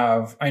that you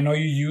have? I know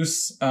you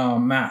use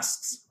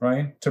masks,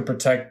 right? To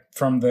protect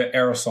from the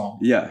aerosol.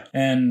 Yeah.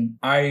 And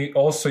I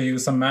also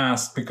use a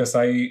mask because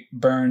I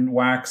burn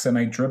wax and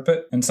I drip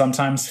it. And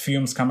sometimes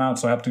fumes come out,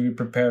 so I have to be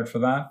prepared for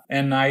that.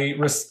 And I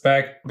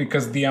respect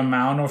because the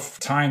amount of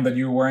time that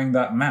you're wearing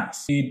that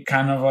mask, it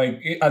kind of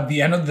like at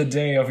the end of the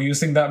day of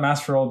using that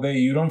mask for all day,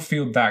 you don't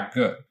feel that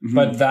good. Mm-hmm.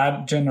 But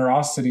that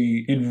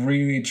generosity, it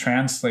really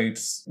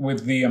translates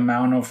with the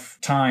amount of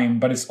time,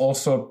 but it's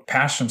also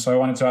passion. So I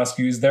wanted to ask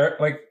you, is there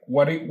like,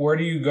 where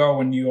do you go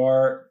when you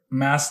are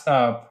masked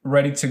up,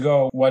 ready to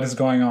go? What is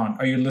going on?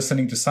 Are you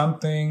listening to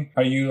something?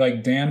 Are you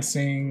like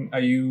dancing? Are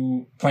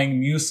you playing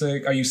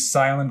music? Are you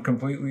silent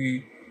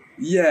completely?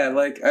 Yeah,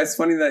 like it's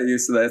funny that you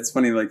said that. It's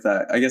funny like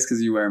that. I guess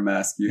because you wear a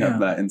mask, you have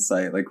that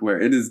insight, like where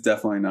it is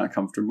definitely not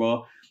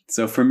comfortable.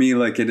 So for me,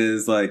 like it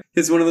is like,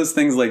 it's one of those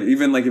things, like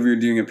even like if you're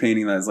doing a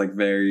painting that is like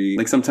very,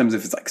 like sometimes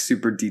if it's like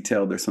super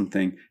detailed or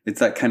something,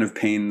 it's that kind of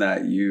pain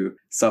that you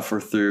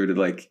suffer through to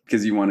like,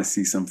 because you want to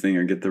see something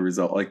or get the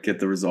result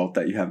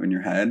that you have in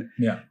your head.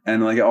 Yeah.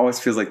 And like it always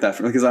feels like that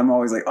because I'm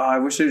always like, oh, I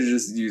wish I could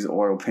just use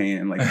oil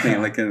paint and like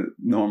paint like a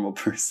normal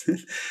person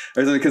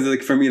or something. Because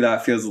like for me,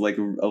 that feels like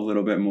a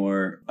little bit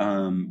more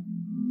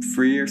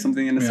free or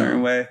something in a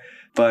certain way.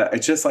 But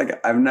it's just like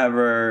I've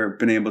never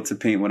been able to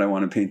paint what I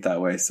want to paint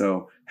that way.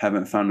 So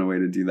haven't found a way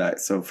to do that.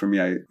 So for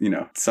me, I,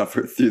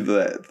 suffer through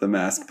the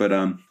mask. But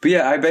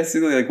yeah, I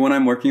basically like when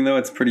I'm working though,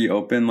 it's pretty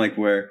open, like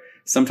where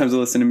sometimes I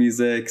listen to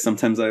music,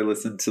 sometimes I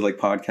listen to like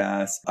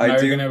podcasts.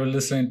 You're gonna be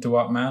listening to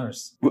What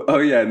Matters. Oh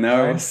yeah,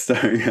 now I'll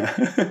start.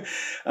 Yeah.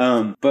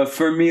 But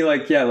for me,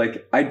 like yeah,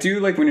 like I do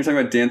like when you're talking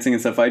about dancing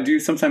and stuff. I do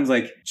sometimes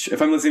like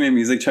if I'm listening to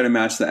music, try to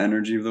match the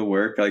energy of the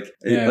work. Like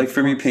like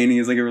for me, painting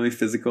is like a really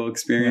physical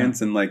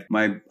experience, and like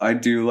I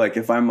do like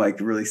if I'm like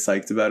really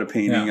psyched about a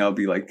painting, I'll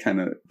be like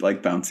kind of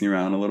like bouncing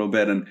around a little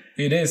bit. And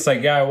it is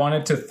like I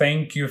wanted to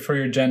thank you for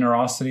your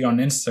generosity on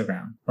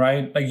Instagram,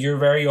 right? Like you're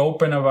very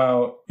open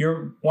about.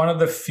 You're one of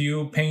the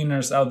few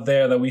painters out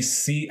there that we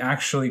see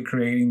actually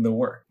creating the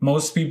work.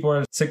 Most people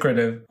are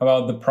secretive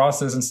about the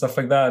process and stuff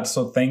like that.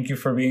 So thank you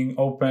for being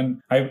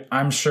open.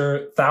 I'm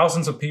sure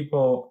thousands of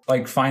people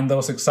like find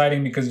those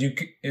exciting because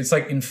it's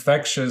like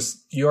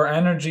infectious. Your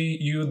energy,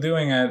 you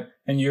doing it,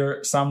 and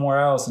you're somewhere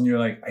else and you're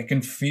like, I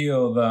can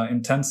feel the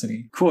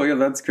intensity. Cool. Yeah,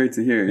 that's great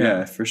to hear.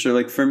 Yeah, for sure.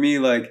 Like for me,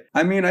 like,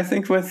 I mean, I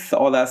think with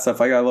all that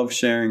stuff, like I love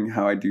sharing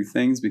how I do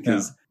things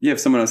because if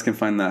someone else can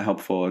find that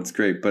helpful, it's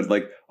great. But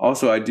like,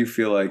 also I do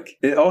feel like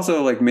it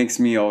also like makes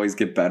me always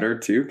get better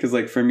too. Cause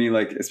like for me,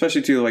 like,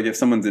 especially too, like if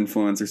someone's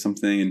influenced or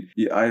something and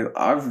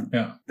I've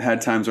had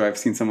times where I've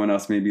seen someone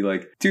else maybe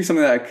like do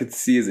something that I could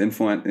see as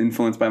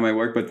influenced by my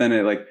work, but then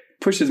it like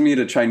pushes me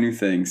to try new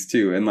things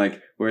too. And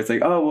like, where it's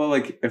like, oh, well,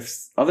 like if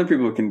other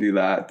people can do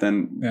that,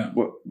 then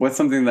what's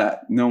something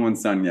that no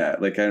one's done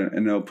yet? Like,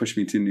 and it'll push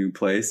me to a new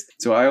place.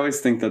 So I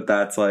always think that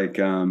that's like,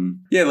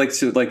 like,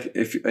 so like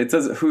if it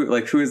does,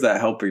 who is that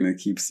helping to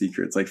keep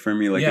secrets? Like for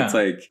me, like, it's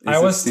like, I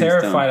was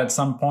terrified at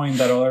some point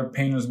that other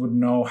painters would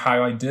know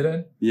how I did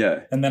it.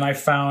 Yeah. And then I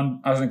found,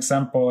 as an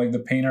example, like the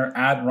painter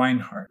Ad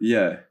Reinhardt.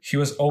 Yeah. He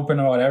was open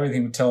about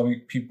everything to tell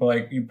people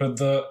like you put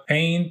the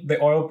paint, the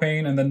oil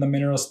paint, and then the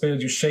mineral spirit,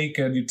 you shake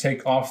it, you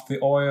take off the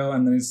oil,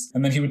 and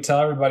then he would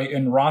tell everybody,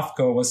 and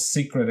Rothko was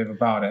secretive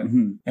about it.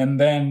 Mm-hmm. And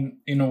then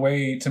in a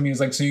way, to me, it's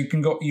like, so you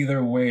can go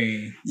either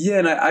way. Yeah,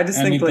 and I just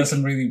think it like,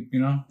 doesn't really,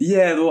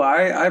 Yeah, well,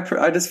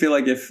 I just feel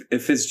like if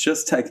it's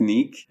just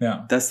technique,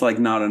 that's like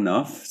not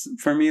enough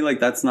for me. Like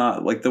that's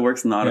not like the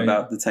work's not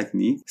about the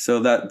technique.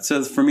 So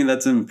for me,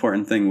 that's an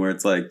important thing where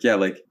it's like,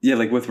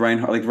 like with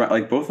Reinhardt,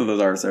 like both of those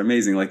artists are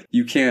amazing. Like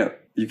you can't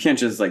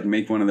just like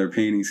make one of their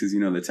paintings because you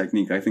know the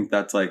technique. I think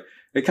that's like,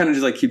 it kind of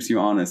just like keeps you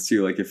honest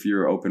too. Like if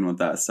you're open with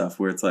that stuff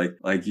where it's like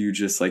you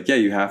just like,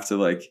 you have to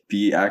like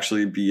be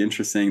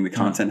interesting. The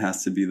content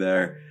has to be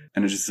there.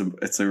 And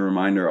it's a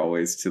reminder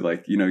always to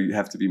like, you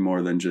have to be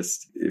more than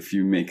just, if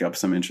you make up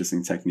some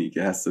interesting technique,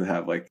 it has to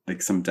have like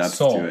some depth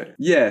to it.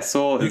 Yeah.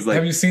 Soul is like,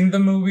 have you seen the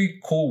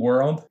movie Cool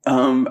World?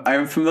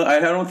 I'm familiar. I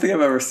don't think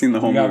I've ever seen the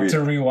whole movie. You have to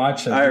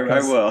rewatch it. I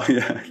will.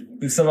 Yeah.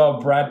 It's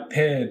about Brad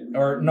Pitt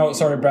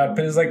Brad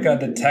Pitt is like a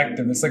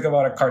detective. It's like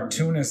about a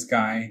cartoonist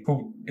guy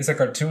who is a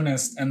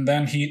cartoonist and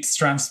then he's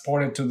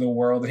transported to the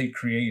world that he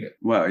created.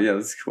 Wow. Yeah,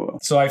 that's cool.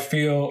 So I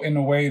feel in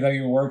a way that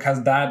your work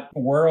has that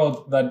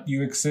world that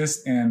you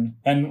exist in.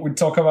 And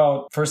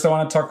first I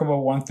want to talk about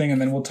one thing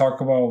and then we'll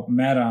talk about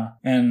Meta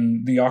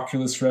and the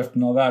Oculus Rift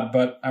and all that.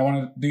 But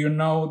do you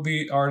know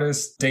the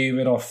artist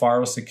David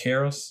Alfaro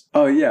Siqueiros?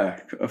 Oh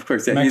yeah, of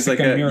course. Yeah, Mexican he's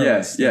like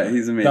muralist.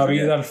 He's amazing.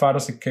 David Alfaro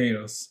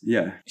Siqueiros.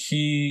 Yeah.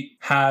 He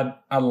had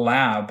a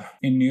lab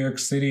in New York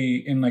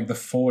City in like the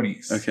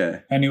 40s.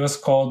 Okay. And it was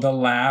called the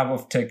Lab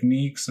of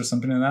Techniques or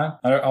something like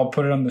that. I'll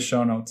put it on the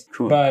show notes.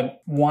 Cool.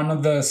 But one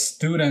of the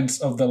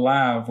students of the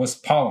lab was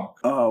Pollock.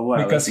 Oh,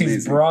 wow. Because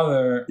his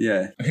brother,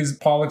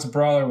 Pollock's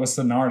brother was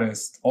an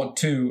artist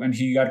too, and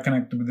he got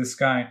connected with this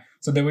guy.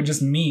 So they would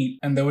just meet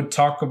and they would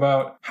talk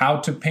about how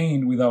to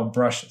paint without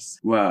brushes.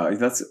 Wow,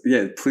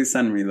 please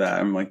send me that.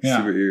 I'm like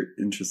super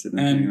interested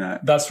in doing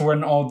that. That's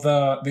when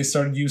they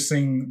started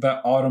using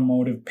the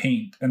automotive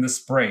paint and the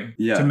spray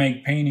to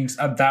make paintings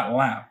at that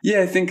lab.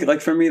 Yeah, I think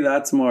like for me,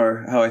 that's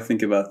more how I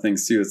think about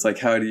things too. It's like,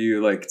 how do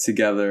you like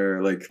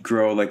together like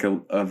grow like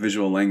a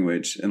visual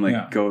language and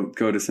like go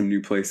to some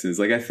new places?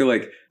 Like I feel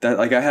like that,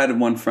 like I had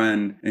one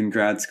friend in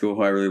grad school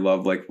who I really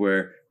loved, like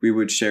where we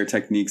would share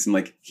techniques and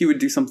like he would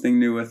do something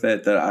new with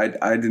it that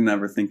I didn't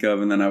ever think of,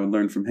 and then I would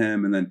learn from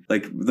him, and then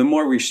like the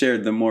more we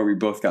shared, the more we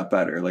both got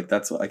better. Like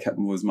that's what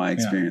was my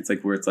experience.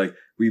 Like where it's like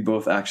we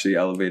both actually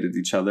elevated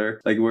each other.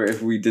 Like where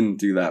if we didn't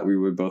do that, we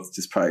would both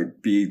just probably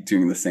be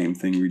doing the same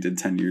thing we did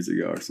 10 years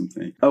ago or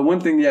something. One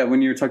thing,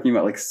 when you were talking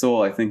about like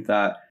soul, I think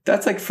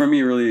that's like for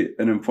me really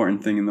an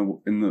important thing in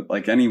the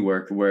like any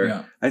work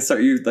where I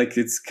start like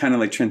it's kind of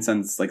like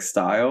transcends like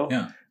style.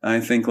 I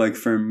think like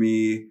for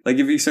me, like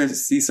if you start to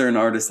see certain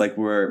artists like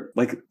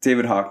like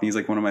David Hockney is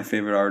like one of my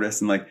favorite artists,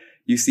 and like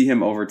you see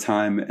him over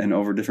time and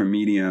over different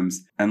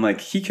mediums, and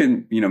like he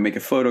can, make a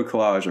photo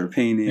collage or a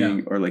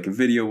painting or like a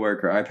video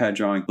work or iPad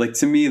drawing. Like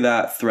to me,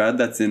 that thread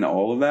that's in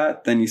all of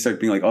that, then you start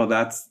being like, oh,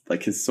 that's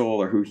like his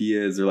soul or who he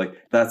is, or like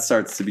that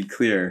starts to be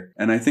clear.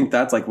 And I think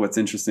that's like what's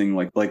interesting,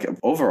 like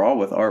overall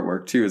with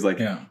artwork too, is like,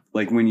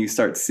 like when you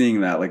start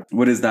seeing that, like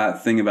what is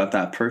that thing about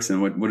that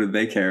person? What do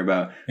they care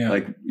about?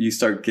 Like you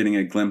start getting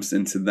a glimpse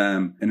into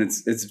them, and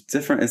it's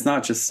different. It's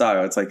not just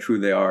style. It's like who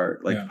they are,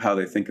 like how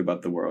they think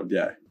about the world.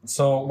 Yeah.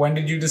 So when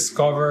did you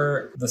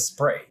discover the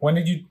spray? When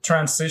did you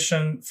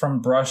transition from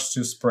brush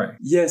to spray?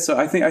 Yeah, so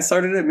I think I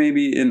started it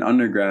maybe in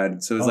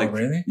undergrad. So it was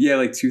really? Yeah,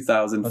 like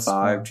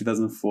 2005,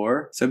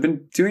 2004. So I've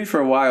been doing it for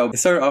a while. It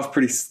started off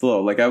pretty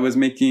slow. Like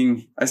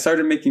I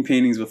started making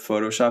paintings with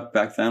Photoshop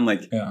back then,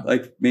 like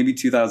maybe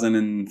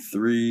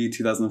 2003,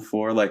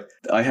 2004. Like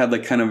I had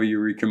like kind of a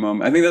eureka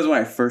moment. I think that's when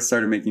I first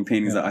started making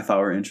paintings that I thought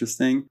were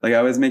interesting. Like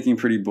I was making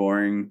pretty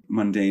boring,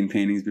 mundane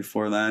paintings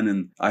before then.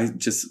 And I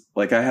just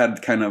like, I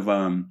had kind of,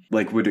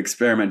 like would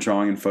experiment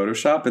drawing in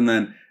Photoshop, and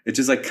then it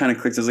just like kind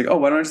of clicked. I was like, oh,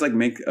 why don't I just like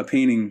make a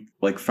painting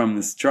like from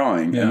this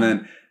drawing? And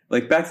then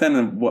like back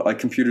then, like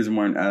computers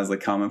weren't as like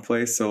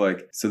commonplace, so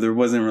there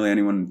wasn't really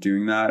anyone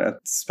doing that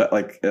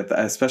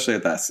especially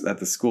at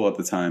the school at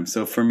the time.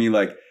 So for me,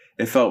 like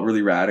it felt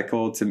really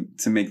radical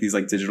to make these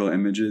like digital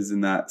images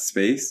in that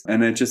space.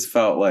 And it just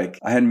felt like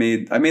I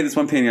made this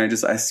one painting.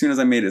 As soon as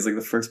I made it, it's like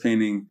the first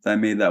painting that I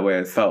made that way,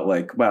 I felt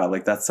like, wow,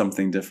 like that's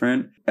something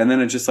different. And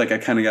then it just like, I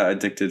kind of got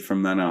addicted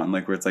from then on,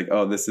 like where it's like,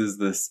 oh, this is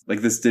this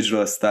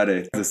digital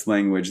aesthetic, this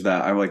language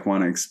that I like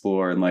want to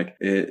explore. And like,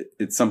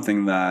 it's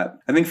something that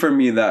I think for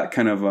me that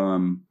kind of,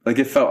 like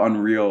it felt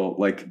unreal,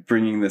 like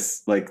bringing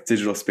this like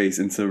digital space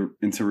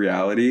into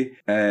reality.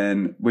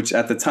 And which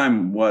at the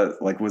time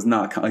was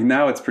not like,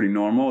 now it's pretty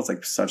normal. It's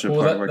like such a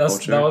part of our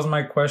culture. That was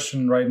my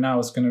question right now.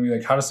 It's going to be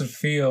like, how does it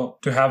feel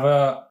to have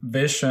a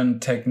vision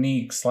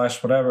technique /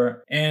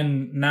 whatever?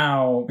 And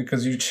now,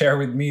 because you share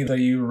with me that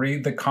you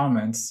read the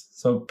comments,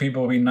 so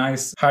people be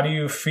nice. How do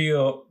you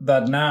feel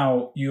that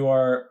now you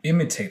are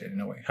imitated in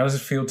a way? How does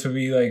it feel to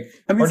be like,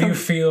 or do you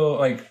feel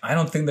like, I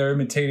don't think they're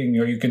imitating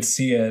you, or you can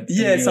see it?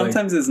 Yeah,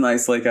 sometimes it's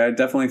nice. Like I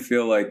definitely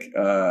feel like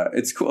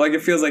it's cool. Like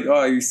it feels like,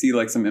 oh, you see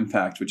like some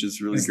impact, which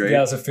is really great. Yeah,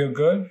 does it feel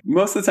good?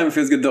 Most of the time it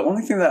feels good. The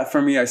only thing that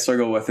for me I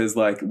struggle with is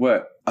like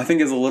what I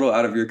think is a little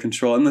out of your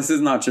control. And this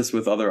is not just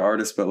with other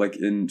artists, but like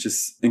in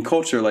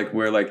culture, like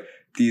where like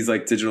these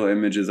like digital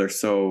images are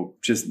so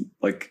just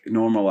like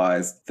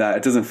normalized that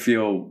it doesn't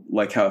feel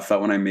like how it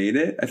felt when I made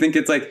it. I think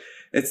it's like,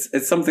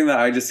 it's something that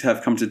I just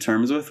have come to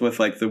terms with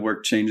like the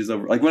work changes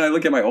over. Like when I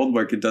look at my old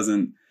work, it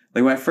doesn't,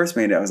 like when I first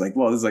made it, I was like,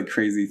 whoa, this is like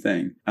crazy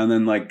thing. And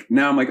then like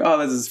now I'm like,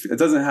 oh, it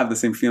doesn't have the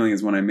same feeling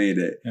as when I made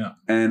it. Yeah.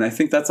 And I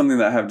think that's something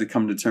that I have to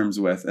come to terms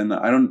with. And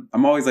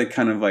I'm always like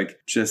kind of like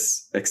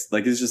just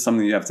like, it's just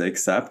something you have to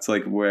accept,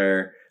 like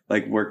where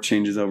like work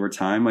changes over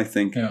time. I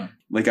think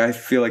like I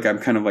feel like I'm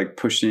kind of like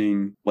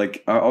pushing,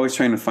 like I'm always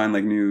trying to find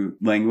like new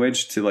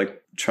language to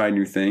like try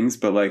new things,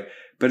 but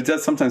it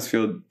does sometimes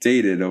feel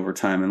dated over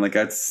time. And like,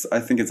 I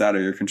think it's out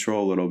of your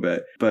control a little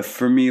bit. But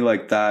for me,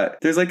 like that,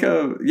 there's like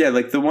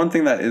like the one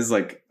thing that is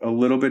like a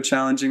little bit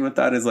challenging with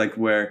that is like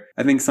where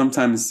I think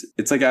sometimes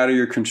it's like out of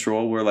your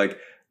control where like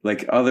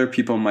other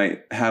people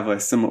might have a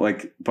similar,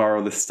 like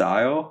borrow the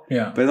style,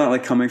 but it's not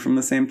like coming from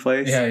the same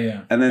place.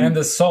 Yeah. And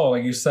the soul,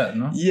 like you said,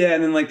 no? Yeah.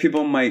 And then like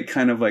people might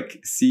kind of like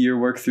see your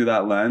work through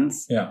that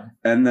lens. Yeah.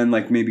 And then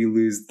like maybe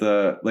lose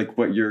the, like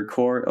what your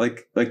core,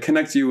 like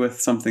connect you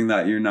with something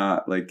that you're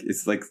not like,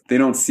 it's like they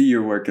don't see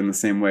your work in the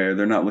same way, or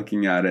they're not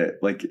looking at it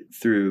like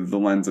through the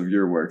lens of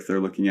your work. They're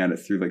looking at it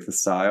through like the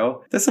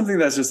style. That's something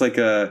that's just like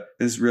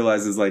just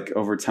realizes like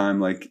over time,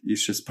 like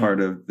it's just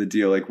part of the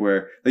deal. Like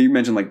where, like you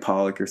mentioned like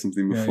Pollock or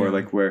something before.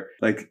 Like where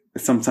like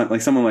sometimes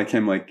like someone like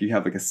him, like you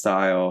have like a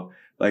style,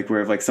 like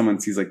where if like someone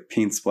sees like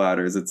paint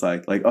splatters, it's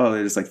like oh,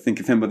 they just like think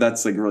of him, but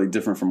that's like really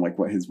different from like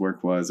what his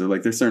work was. Or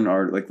like there's certain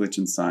art like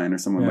Lichtenstein or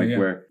someone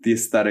where the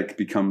aesthetic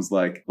becomes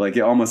like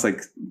it almost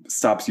like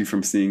stops you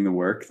from seeing the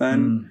work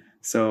then.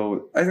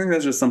 So I think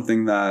that's just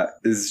something that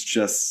is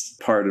just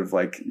part of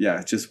like,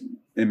 yeah, just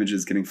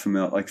images getting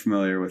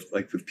familiar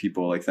with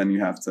people. Like then you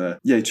have to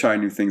try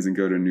new things and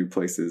go to new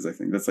places. I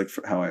think that's like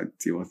how I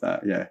deal with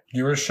that. Yeah.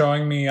 You were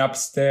showing me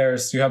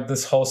upstairs, you have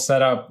this whole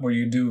setup where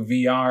you do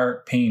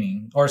VR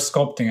painting or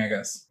sculpting, I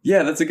guess.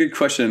 Yeah, that's a good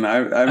question.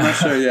 I'm not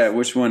sure. Yeah,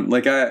 which one?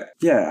 Like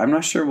I'm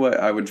not sure what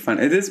I would find.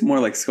 It is more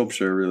like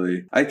sculpture,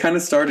 really. I kind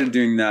of started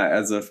doing that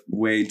as a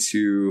way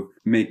to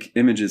make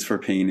images for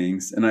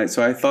paintings, and I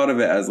thought of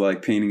it as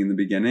like painting in the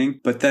beginning.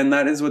 But then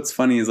that is what's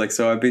funny is like,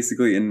 so I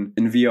basically in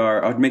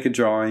VR I'd make a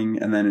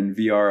drawing, and then in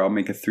VR I'll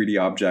make a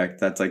 3D object.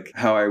 That's like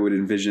how I would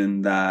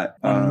envision that.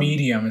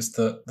 Medium is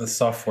the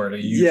software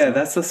that you use. Yeah,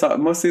 that's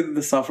mostly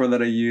the software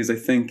that I use. I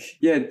think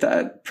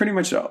that pretty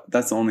much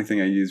that's the only thing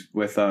I use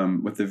with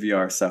the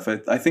VR stuff.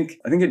 I think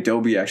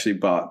Adobe actually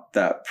bought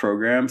that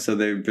program, so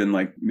they've been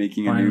like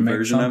making a new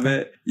version of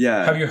it.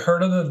 Yeah. Have you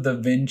heard of the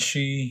Da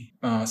Vinci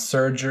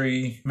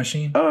surgery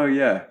machine? Oh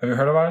yeah. Have you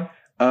heard about it?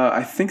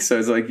 I think so.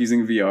 Is it like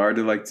using VR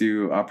to like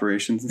do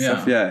operations and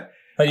stuff? Yeah.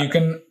 That you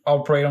can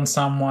operate on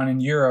someone in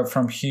Europe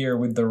from here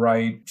with the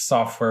right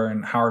software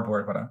and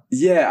hardware, whatever.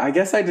 Yeah, I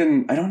guess I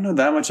don't know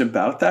that much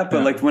about that,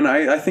 but like when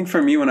I think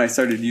for me, when I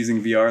started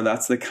using VR,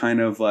 that's the kind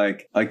of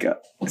like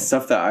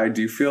stuff that I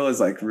do feel is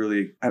like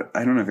really,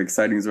 I don't know if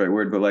exciting is the right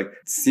word, but like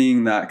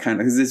seeing that kind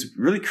of, because it's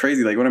really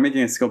crazy. Like when I'm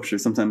making a sculpture,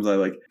 sometimes I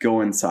like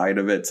go inside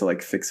of it to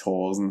like fix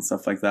holes and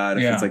stuff like that.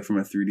 If it's like from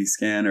a 3D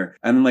scan and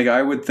then like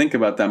I would think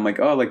about that. I'm like,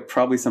 oh, like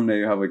probably someday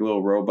you have like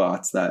little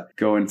robots that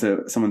go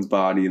into someone's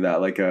body that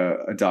like a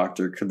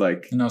doctor could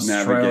like in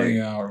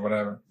Australia navigate. Or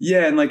whatever.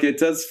 Yeah, and like it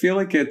does feel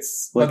like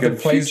it's like a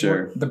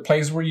future. The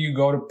place where you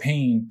go to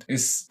paint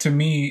is, to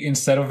me,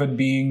 instead of it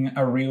being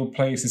a real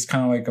place, it's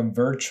kind of like a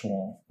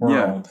virtual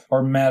world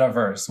or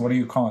metaverse. What do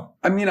you call it?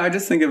 I mean, I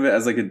just think of it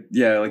as like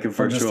a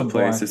virtual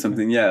place or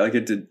something. Yeah, like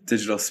a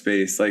digital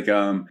space. Like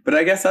but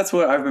I guess that's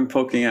what I've been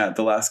poking at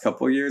the last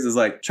couple of years is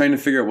like trying to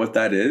figure out what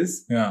that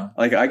is. Yeah.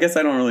 Like I guess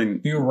I don't really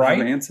have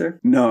an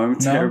answer. No, I'm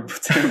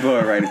terrible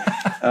at writing.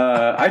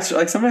 I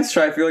like sometimes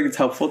I feel like it's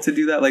helpful to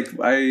do that. Like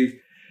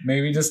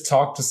maybe just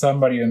talk to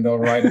somebody and they'll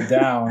write it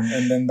down,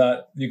 and then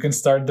that you can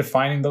start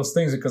defining those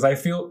things, because I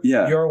feel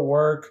your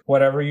work,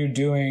 whatever you're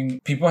doing,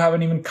 people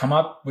haven't even come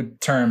up with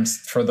terms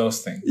for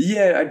those things.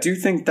 Yeah, I do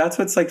think that's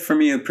what's like for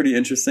me pretty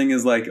interesting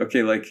is like,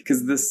 okay, like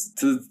because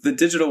the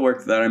digital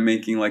work that I'm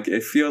making, like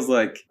it feels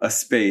like a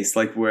space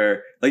like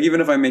where like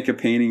even if I make a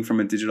painting from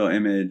a digital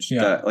image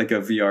that like a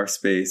VR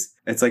space,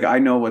 it's like I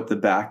know what the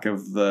back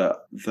of the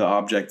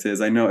object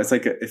is. I know it's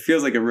like it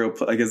feels like a real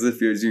like as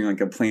if you're doing like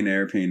a plein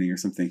air painting or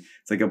something.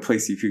 It's like a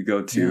place you could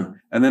go to,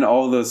 and then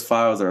all of those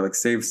files are like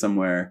saved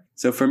somewhere.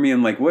 So for me,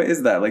 I'm like, what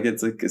is that? Like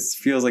it's like it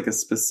feels like a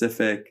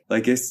specific,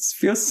 like it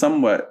feels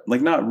somewhat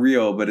like not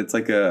real, but it's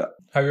like a.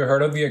 Have you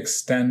heard of the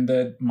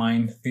extended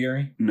mind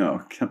theory?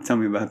 No, tell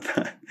me about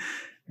that.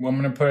 Well, I'm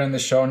going to put it in the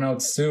show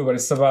notes too, but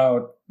it's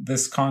about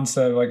this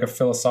concept, like a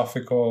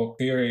philosophical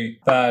theory,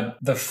 that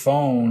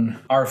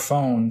our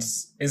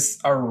phones, is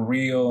a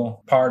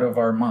real part of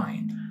our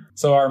mind.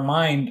 So our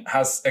mind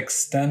has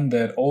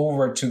extended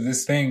over to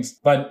these things,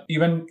 but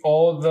even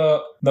all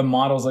the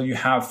models that you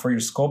have for your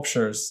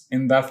sculptures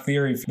in that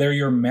theory, they're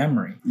your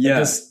memory. Yeah.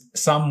 They're just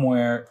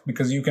somewhere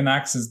because you can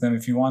access them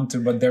if you want to,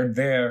 but they're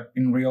there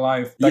in real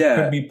life. That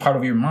could be part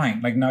of your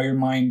mind. Like now your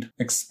mind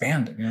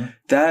expanded, you know?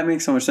 That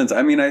makes so much sense.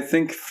 I mean, I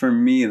think for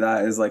me,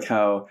 that is like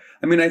how,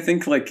 I mean, I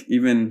think like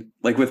even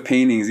like with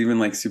paintings, even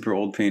like super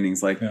old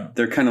paintings, like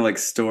they're kind of like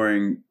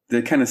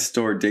they kind of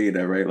store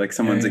data, right? Like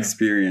someone's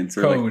experience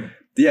or code. Like,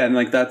 yeah. And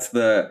like, that's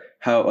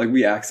how like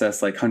we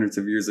access like hundreds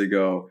of years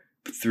ago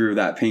through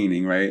that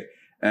painting. Right.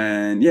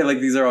 And like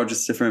these are all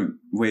just different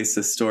ways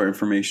to store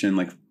information,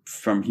 like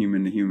from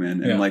human to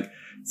human. And like,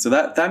 so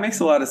that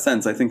makes a lot of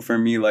sense. I think for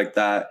me, like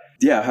that,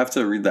 I have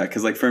to read that.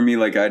 Cause like for me,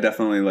 like I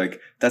definitely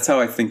like, that's how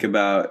I think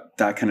about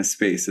that kind of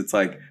space. It's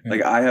like,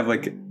 like I have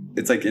like,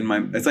 it's like in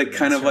my, it's like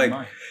kind of like,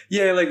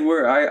 like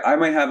where I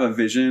might have a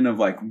vision of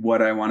like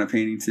what I want a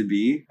painting to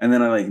be. And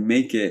then I like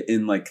make it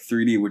in like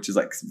 3D, which is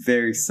like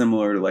very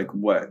similar to like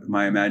what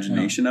my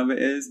imagination of it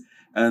is.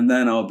 And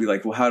then I'll be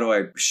like, well, how do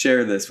I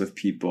share this with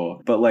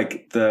people? But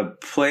like the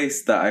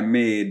place that I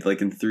made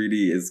like in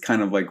 3D is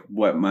kind of like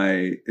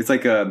it's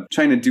like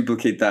trying to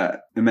duplicate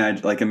that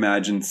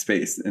imagined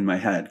space in my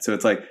head. So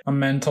it's like a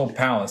mental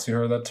palace. You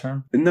heard that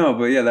term? No,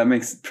 but that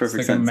makes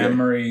perfect sense. A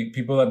memory.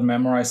 People that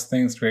memorize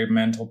things create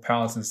mental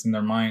palaces in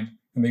their mind.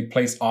 And they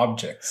place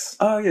objects.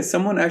 Oh yeah,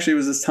 someone actually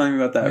was just telling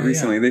me about that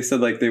recently. They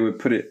said like they would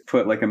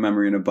put like a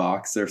memory in a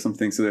box or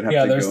something, so they'd have to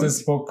go. Yeah, there's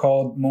this book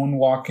called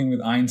Moonwalking with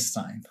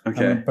Einstein.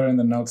 Okay, I'm gonna put it in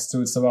the notes too.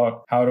 It's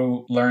about how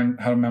to learn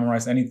how to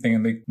memorize anything,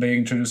 and they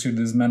introduce you to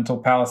these mental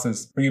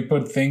palaces where you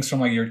put things from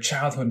like your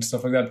childhood and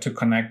stuff like that to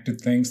connect to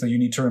things that you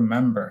need to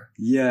remember.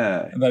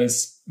 Yeah,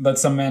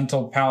 that's a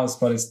mental palace,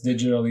 but it's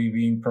digitally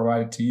being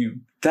provided to you.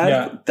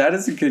 That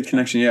is a good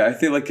connection. Yeah, I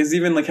feel like because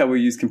even like how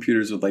we use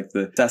computers with like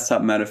the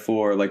desktop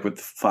metaphor, like with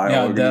the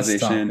file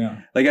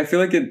organization, like I feel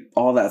like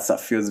all that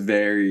stuff feels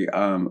very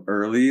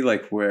early.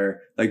 Like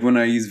where like when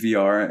I use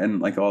VR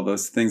and like all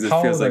those things, it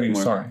feels like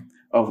more. Sorry.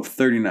 Oh,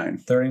 39.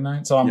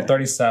 39? So I'm Yeah.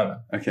 37.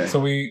 Okay. So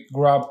we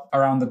grew up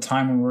around the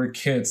time when we were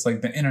kids,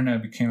 like the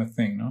internet became a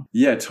thing, no?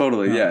 Yeah,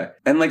 totally. Yeah. Yeah.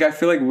 And like, I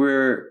feel like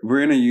we're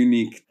in a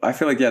unique, I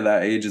feel like, yeah,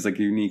 that age is like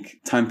a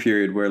unique time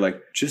period where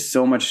like just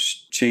so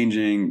much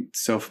changing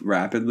so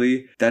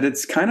rapidly that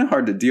it's kind of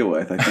hard to deal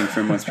with, I think,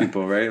 for most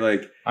people, right?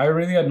 Like, I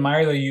really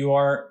admire that you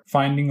are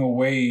finding a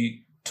way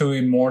to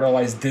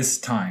immortalize this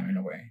time in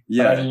a way.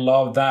 Yeah. But I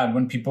love that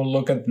when people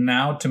look at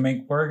now to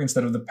make work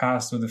instead of the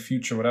past or the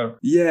future, whatever.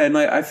 yeah, and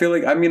like I feel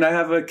like, I mean, I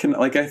have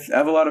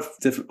a lot of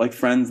different like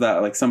friends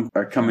that like some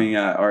are coming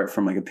at art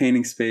from like a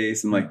painting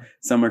space, and like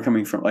some are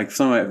coming from like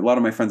a lot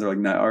of my friends are like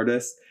net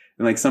artists,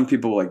 and like some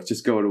people like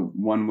just go to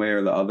one way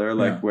or the other,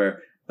 like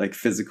where like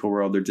physical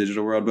world or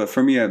digital world. But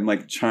for me, I'm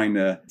like trying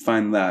to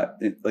find that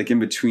like in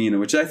between,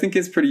 which I think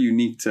is pretty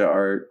unique to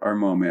our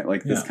moment.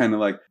 Like this kind of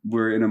like,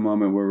 we're in a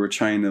moment where we're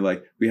trying to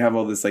like, we have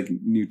all this like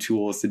new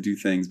tools to do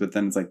things, but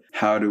then it's like,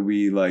 how do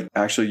we like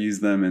actually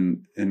use them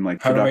in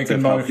like how productive, to make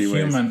it more healthy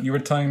human ways? You were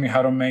telling me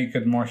how to make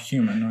it more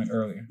human right,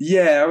 earlier.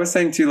 Yeah, I was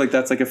saying too, like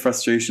that's like a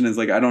frustration is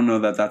like, I don't know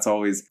that that's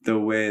always the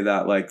way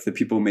that like the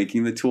people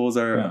making the tools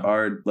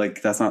are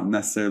like, that's not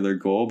necessarily their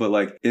goal, but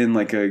like in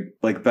like a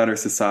like better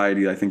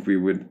society, I think we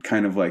would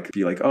kind of like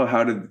be like, oh,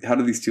 how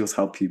do these tools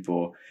help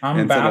people?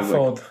 I'm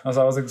baffled, as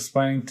I was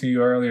explaining to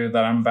you earlier,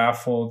 that I'm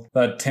baffled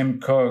that Tim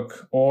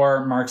Cook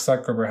or Mark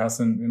Zuckerberg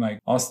hasn't been like,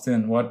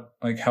 Austin, what,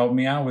 like, help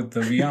me out with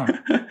the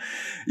VR.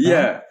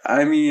 Yeah,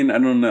 I mean, I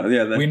don't know.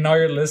 Yeah, we know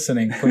you're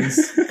listening.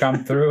 Please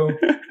come through.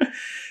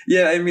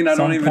 Yeah, I mean, I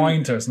Some don't even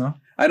pointers, no?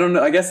 I don't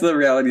know. I guess the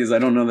reality is I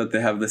don't know that they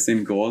have the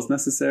same goals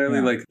necessarily.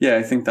 Yeah. Like, yeah,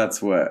 I think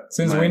that's what.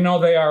 Since we know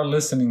they are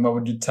listening, what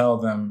would you tell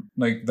them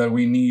like that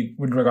we need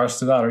with regards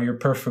to that? Or you're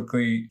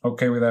perfectly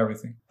okay with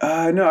everything?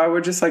 No, I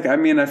would just like, I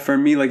mean, for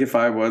me, like if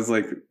I was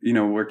like, you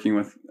know, working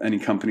with any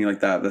company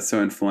like that, that's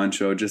so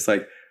influential, just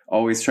like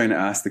always trying to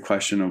ask the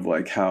question of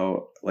like,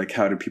 how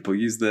do people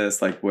use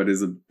this? Like, what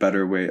is a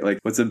better way? Like,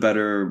 what's a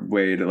better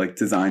way to like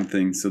design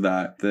things so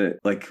that the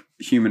like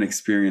human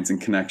experience and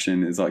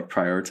connection is like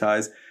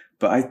prioritized?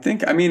 But I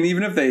think, I mean,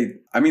 even if they,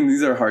 I mean,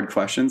 these are hard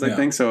questions, I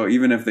think. So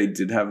even if they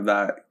did have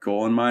that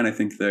goal in mind, I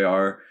think they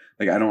are,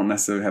 like, I don't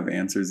necessarily have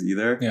answers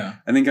either. Yeah.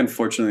 I think,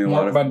 unfortunately,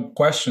 but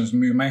questions,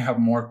 we may have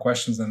more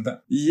questions than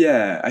that.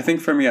 Yeah. I think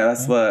for me,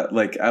 that's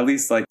like, at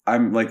least like,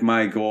 I'm like,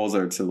 my goals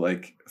are to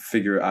like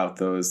figure out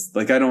those,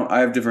 like, I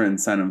have different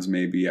incentives,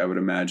 maybe I would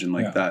imagine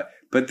like that.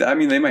 But I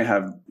mean, they might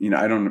have, you know,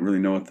 I don't really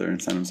know what their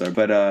incentives are.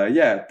 But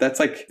yeah, that's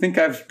like, I think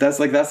that's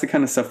the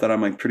kind of stuff that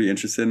I'm like pretty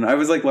interested in. I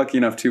was like lucky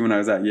enough too when I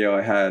was at Yale,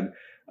 I had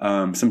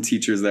some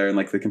teachers there in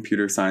like the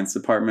computer science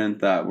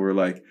department that were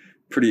like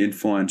pretty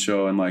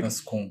influential and like,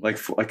 that's cool. like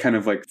kind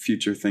of like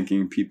future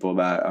thinking people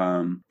that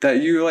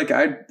that you like,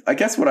 I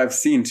guess what I've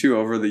seen too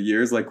over the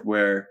years, like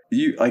where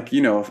you like,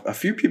 you know, a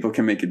few people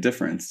can make a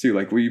difference too,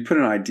 like where you put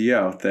an idea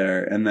out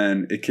there and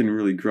then it can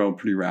really grow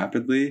pretty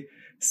rapidly.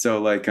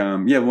 So like,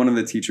 yeah, one of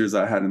the teachers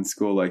I had in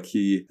school, like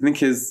I think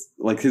his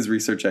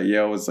research at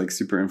Yale was like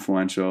super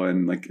influential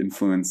and like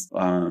influenced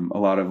a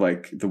lot of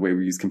like the way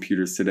we use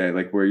computers today,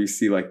 like where you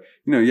see like,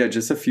 you know, yeah,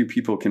 just a few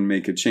people can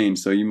make a change.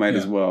 So you might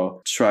as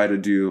well try to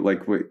do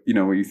like what, you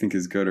know, what you think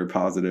is good or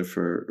positive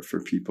for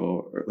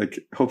people, or like,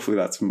 hopefully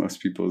that's most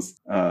people's,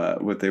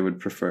 what they would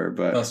prefer.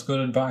 But that's good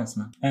advice,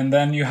 man. And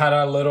then you had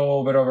a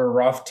little bit of a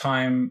rough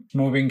time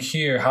moving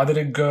here. How did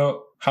it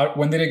go?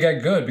 When did it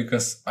get good?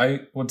 Because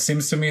what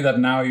seems to me that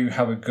now you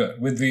have it good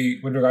with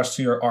regards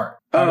to your art.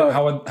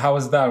 How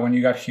was that when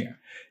you got here?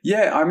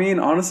 Yeah, I mean,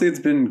 honestly, it's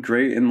been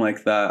great in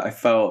like that. I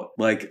felt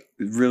like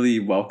really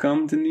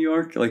welcomed in New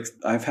York. Like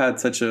I've had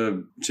such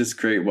a just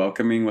great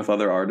welcoming with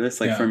other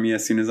artists. Like for me,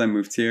 as soon as I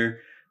moved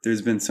here,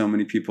 there's been so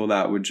many people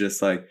that would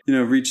just like, you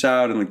know, reach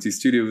out and like do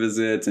studio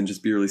visits and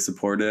just be really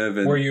supportive.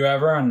 And were you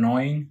ever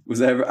annoying?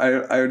 Was I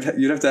ever?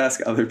 You'd have to ask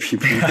other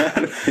people.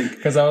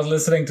 Because I was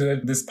listening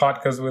to this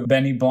podcast with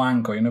Benny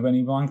Blanco. You know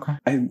Benny Blanco?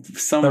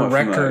 The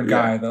record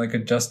guy, like a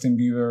Justin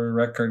Bieber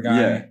record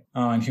guy. Yeah.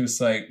 And he was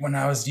like, when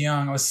I was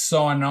young, I was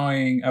so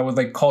annoying. I would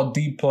like call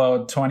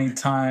Diplo 20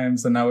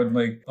 times and I would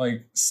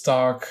like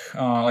stalk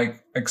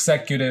like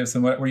executives.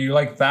 And were you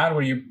like that?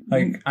 Were you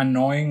like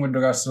annoying with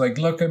regards to like,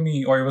 look at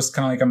me? Or it was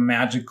kind of like a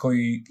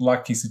magically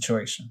lucky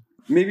situation?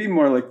 Maybe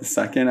more like the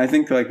second. I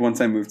think like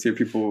once I moved here,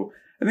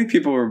 I think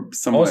people were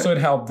somewhat... Also, it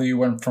helped that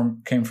you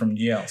came from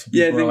Yale. So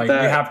people were like, we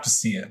have to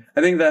see it.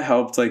 I think that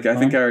helped. Like, I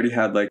think I already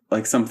had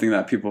like something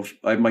that people...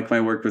 Like my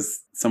work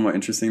was somewhat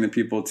interesting to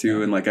people too.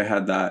 Yeah. And like I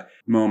had that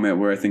moment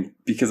where I think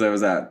because I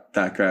was at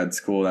that grad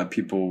school that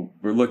people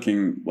were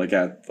looking like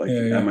at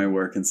my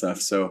work and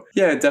stuff. So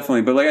yeah,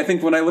 definitely. But like, I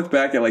think when I look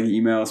back at like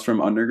emails from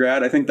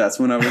undergrad, I think that's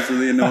when I was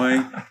really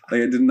annoying.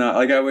 Like I did not...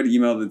 Like I would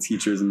email the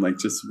teachers and like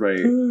just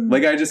write...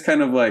 Like I just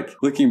kind of like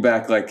looking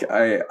back, like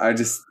I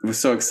just was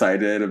so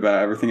excited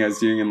about everything I was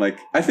doing, and like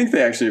I think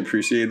they actually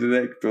appreciated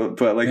it,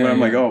 but like when I'm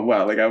like, oh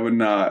wow, like I would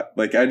not,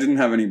 like I didn't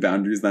have any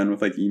boundaries then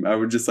with like email. I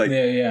would just like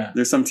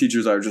there's some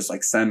teachers I would just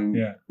like send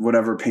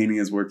whatever painting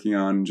I was working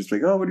on and just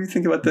like, oh, what do you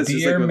think about this? DMs,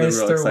 just Dear like with a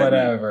real Mr. excitement.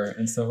 Whatever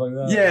and stuff like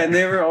that. Yeah, and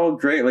they were all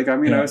great. Like, I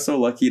mean, Yeah. I was so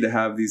lucky to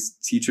have these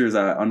teachers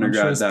at I'm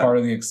undergrad. sure it's part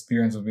of the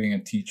experience of being a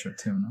teacher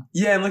too, no?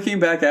 Yeah, and looking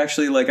back,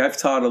 actually, like I've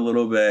taught a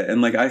little bit,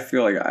 and like I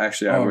feel like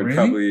actually I Oh, would really?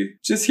 probably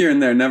just here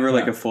and there, never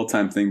like Yeah. a full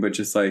time thing, but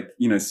just like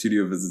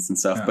studio visits and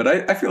stuff. Yeah. But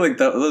I feel like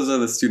those are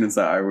the students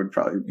that I would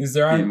probably. Is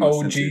there Be an most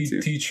OG into,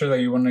 too. teacher that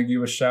you want to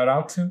give a shout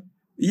out to?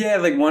 Yeah,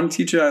 like one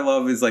teacher I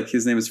love is like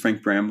his name is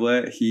Frank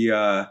Bramblett. He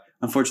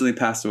unfortunately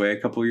passed away a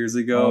couple years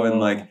ago, and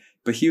like.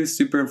 But he was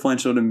super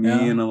influential to me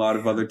Yeah. and a lot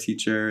of other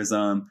teachers.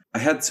 I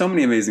had so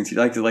many amazing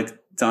teachers, like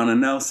Donna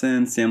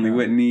Nelson, Stanley Yeah.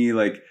 Whitney,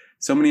 like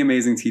so many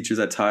amazing teachers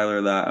at Tyler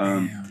that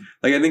Damn.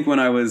 like I think when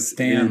I was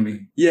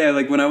Stanley.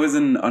 like when I was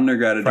in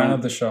undergrad, I Friend don't-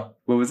 of the show.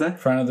 what was that?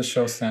 Friend of the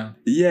show, Stan.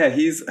 Yeah,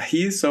 he's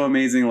so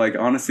amazing. Like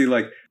honestly,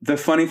 like the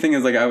funny thing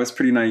is like I was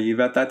pretty naive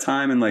at that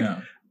time, and like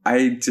Yeah.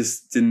 I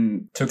just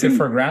Took it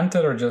for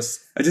granted or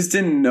just... I just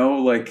didn't know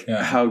like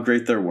Yeah. how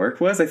great their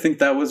work was. I think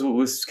that was what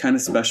was kind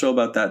of special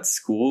about that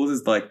school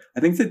is like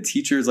I think the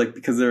teachers, like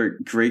because they're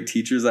great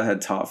teachers that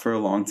had taught for a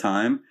long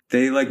time,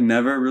 they like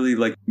never really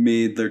like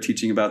made their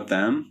teaching about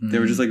them. They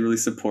were Mhm. just like really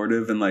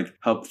supportive and like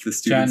helped the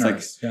students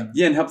Generous.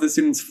 and help the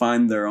students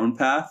find their own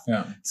path.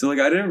 Yeah. So like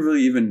I didn't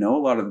really even know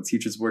a lot of the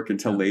teachers' work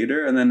until Yeah.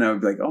 later, and then I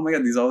would be like, oh my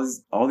god,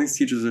 all these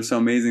teachers are so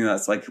amazing.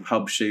 That's like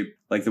helped shape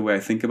like the way I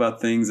think about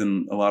things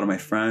and a lot of my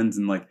friends.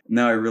 And like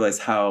now I realize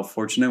how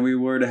fortunate we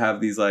were to have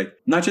these like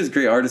not just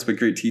great artists but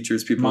great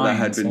teachers, people that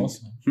had Minds been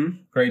also. Hmm?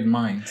 Great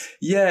minds.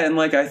 yeah, and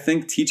like I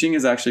think teaching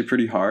is actually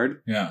pretty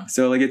hard. Yeah.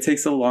 So like it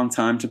takes a long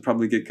time to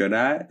probably get good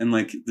at, and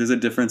like there's a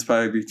difference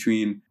probably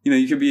between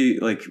you could be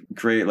like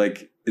great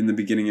like in the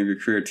beginning of your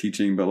career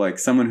teaching, but like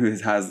someone who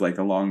has like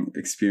a long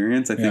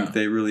experience, I think Yeah.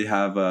 they really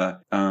have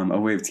a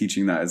way of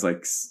teaching that is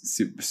like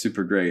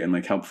super great and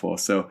like helpful.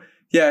 So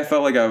yeah, I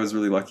felt like I was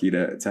really lucky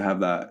to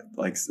have that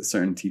like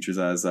certain teachers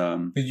as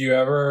Did you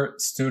ever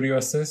studio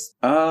assist?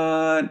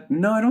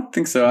 no, I don't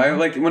think so. I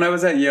like when I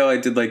was at Yale, I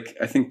did like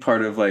I think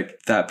part of like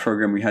that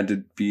program we had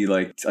to be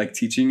like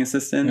teaching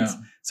assistants.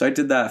 Yeah. So I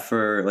did that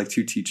for like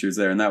 2 teachers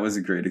there, and that was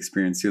a great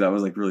experience too. That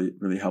was like really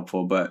really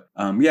helpful. But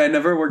yeah, I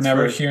never worked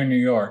Never for here in New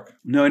York.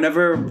 no, I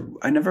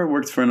never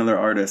worked for another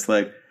artist.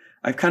 Like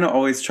I've kind of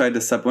always tried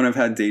to when I've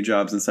had day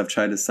jobs and stuff,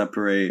 tried to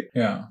separate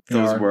Yeah.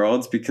 those Yeah.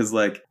 worlds, because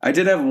like I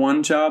did have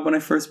one job when I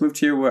first moved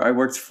here where I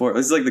worked for,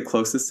 this is like the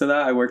closest to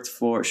that. I worked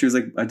for, she was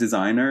like a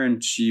designer,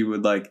 and she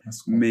would like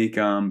That's cool. make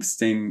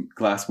stained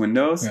glass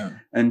windows, Yeah.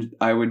 and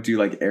I would do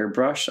like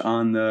airbrush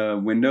on the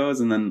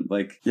windows, and then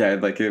like yeah,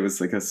 like it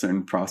was like a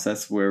certain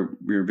process where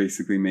we were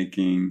basically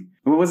making,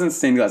 well, it wasn't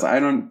stained glass. I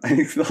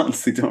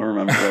honestly don't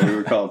remember what we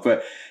were called,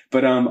 but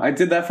I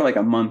did that for like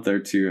a month or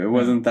 2. It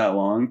wasn't that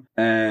long,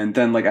 and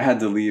then like I had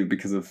to leave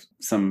because of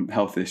some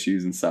health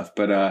issues and stuff.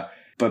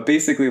 But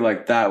basically,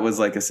 like that was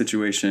like a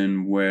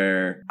situation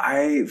where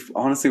I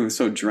honestly was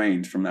so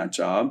drained from that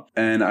job,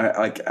 and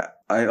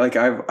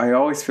I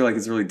always feel like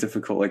it's really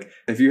difficult. Like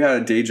if you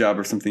had a day job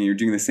or something, you're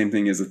doing the same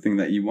thing as the thing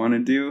that you want to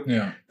do.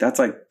 Yeah. That's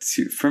like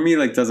for me,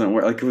 like doesn't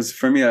work. Like it was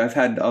for me. I've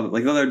had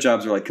like other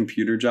jobs were like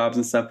computer jobs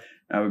and stuff.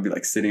 I would be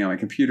like sitting on my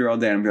computer all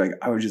day, and I'd be like,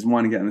 I would just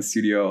want to get in the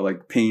studio,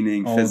 like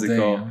painting, All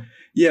physical. day, huh?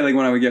 Yeah, like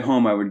when I would get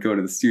home, I would go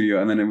to the studio,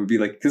 and then it would be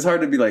like, cause it's hard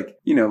to be like,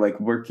 like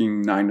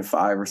working 9 to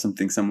 5 or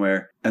something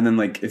somewhere. And then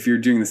like, if you're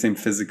doing the same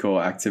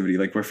physical activity,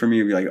 like where for me,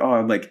 it'd be like,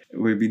 oh, like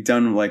we'd be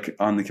done like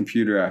on the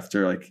computer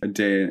after like a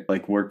day,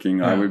 like working.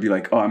 Yeah. I would be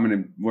like, oh, I'm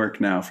going to work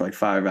now for like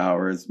 5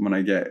 hours when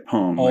I get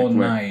home. All like,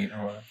 night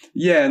or whatever.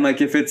 yeah. And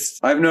like,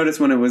 I've noticed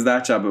when it was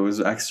that job, it was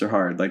extra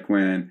hard. Like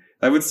when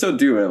I would still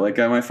do it. Like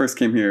when I first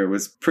came here, it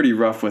was pretty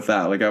rough with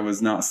that. Like I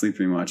was not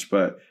sleeping much,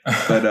 but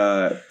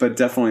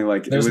definitely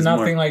like, There's it was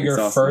nothing more like your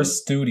exhausting.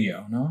 first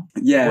studio, no?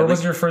 Yeah. Where like-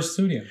 was your first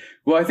studio?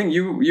 Well, I think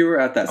you were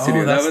at that Oh,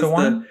 studio. that's that was the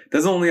one?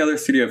 that's the only other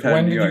studio I've had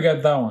When in New did you York.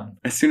 get that one?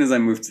 As soon as I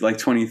moved to like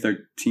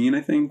 2013, I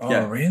think. Oh,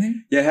 Yeah. really?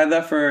 Yeah, I had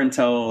that for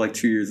until like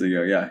 2 years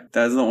ago. Yeah.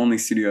 That was the only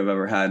studio I've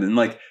ever had. And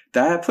like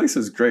that place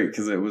was great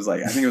because it was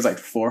like, I think it was like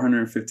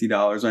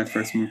 $450 when I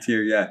first moved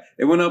here. Yeah.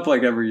 It went up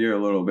like every year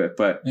a little bit,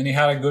 but And you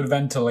had a good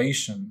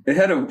ventilation. it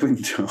had a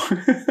window.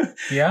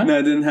 Yeah? No,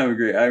 it didn't have a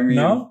great, I mean,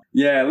 No?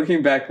 yeah,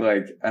 looking back,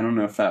 like, I don't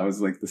know if that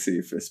was like the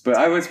safest, but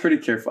I was pretty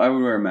careful. I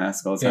would wear a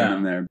mask all the time Yeah.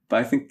 in there. But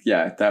I think,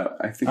 I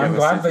think I I'm was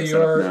glad safer that set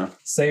up you're now.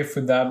 safe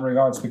with that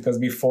regards, because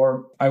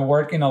before I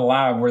work in a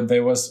lab where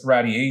there was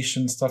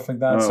radiation, stuff like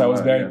that. Oh, So I was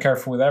wow, very yeah.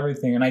 careful with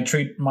everything. And I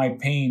treat my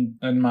pain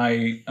and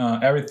my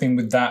everything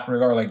with that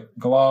regard, like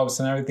gloves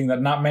and everything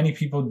that not many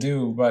people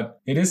do, but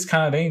it is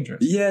kind of dangerous.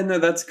 Yeah, no,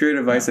 that's great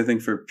advice, I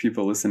think, for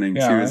people listening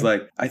Yeah, too. right? Is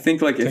like, I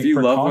think like if Take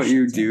you love what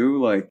you precautions, yeah.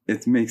 do, like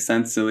it makes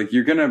sense to like,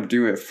 you're going to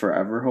do it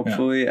forever,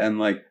 hopefully. And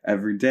like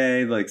every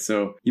day, like,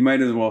 so you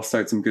might as well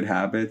start some good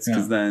habits,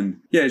 because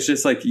then, it's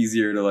just like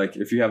easier to like,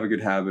 if you have a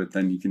good habit,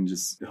 then you can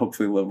just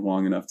hopefully live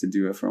long enough to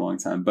do it for a long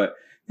time. But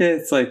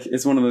it's like,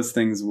 it's one of those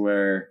things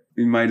where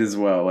you might as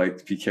well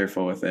like be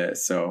careful with it.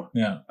 So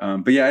yeah.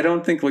 But yeah, I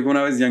don't think like when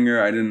I was younger,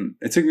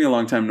 it took me a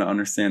long time to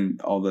understand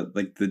all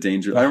the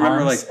danger. I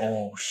remember harms? like,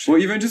 oh shit.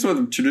 well, even just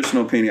with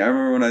traditional painting, I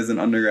remember when I was an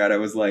undergrad, I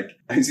was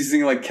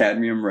using like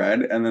cadmium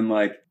red, and then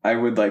like I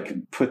would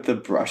like put the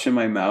brush in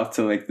my mouth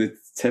to like the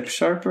tip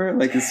sharper.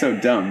 Like it's so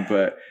dumb,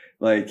 but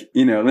like,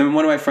 you know, then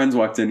one of my friends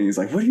walked in and he's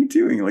like, what are you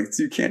doing? Like,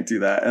 you can't do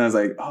that. And I was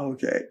like, oh,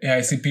 okay. Yeah,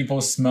 I see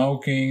people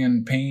smoking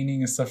and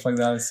painting and stuff like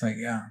that. It's like,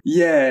 yeah.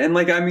 Yeah. And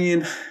like, I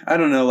mean, I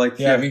don't know, like,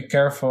 yeah, be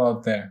careful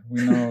out there.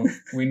 We know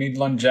we need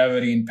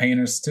longevity in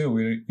painters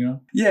too, you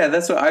know? Yeah,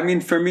 that's what I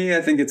mean. For me, I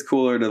think it's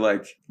cooler to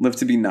like live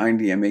to be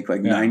 90 and make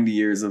like 90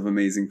 years of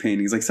amazing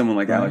paintings, like someone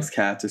like Alex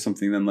Katz or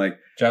something, than like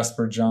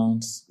Jasper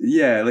Johns.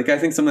 Yeah. Like, I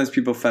think sometimes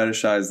people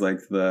fetishize like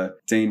the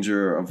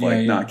danger of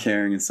like not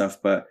caring and stuff,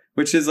 but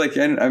which is like,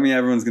 and I mean,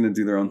 everyone's going to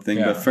do their own thing.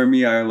 But for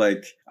me, I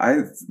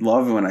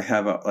love it when I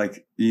have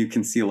like, you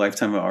can see a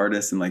lifetime of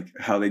artists and like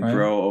how they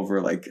grow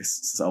over like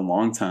a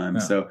long time.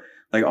 Yeah. So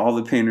like all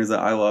the painters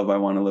that I love, I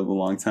want to live a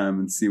long time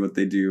and see what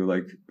they do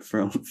like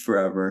for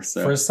forever.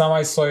 So first time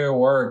I saw your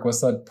work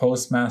was at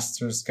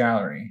Postmasters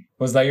Gallery.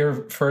 Was that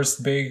your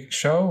first big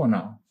show or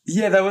no?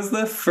 Yeah, that was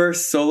the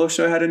first solo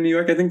show I had in New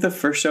York. I think the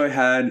first show I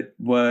had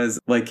was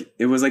like,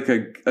 it was like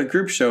a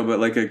group show, but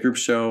like a group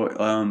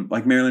show,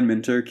 like Marilyn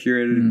Minter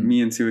curated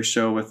me into a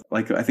show with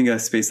like, I think a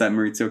space that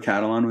Maurizio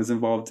Catalan was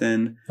involved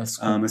in. That's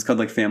cool. It's called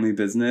like Family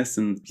Business.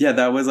 And yeah,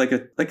 that was like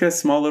a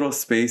small little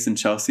space in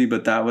Chelsea,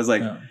 but that was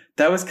like,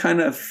 that was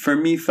kind of, for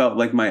me, felt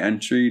like my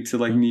entry to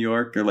like New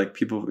York, or like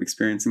people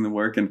experiencing the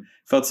work, and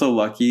felt so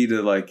lucky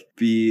to like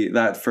be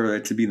that, for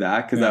it to be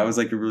that, because that was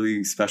like a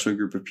really special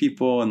group of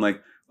people, and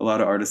like a lot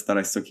of artists that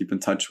I still keep in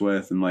touch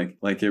with, and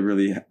like it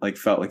really like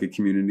felt like a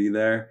community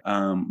there.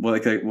 Well,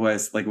 like I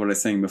was like what I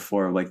was saying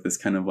before, like this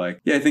kind of like,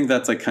 I think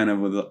that's like kind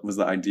of was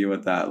the idea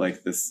with that,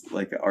 like this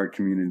like art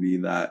community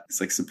that is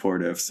like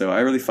supportive. So I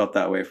really felt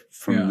that way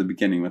from the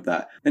beginning with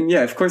that. And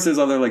yeah, of course there's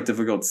other like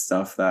difficult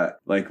stuff that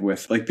like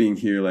with like being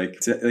here,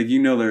 like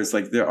you know, there's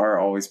like, there are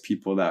always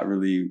people that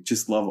really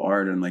just love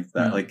art, and like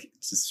that like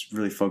just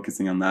really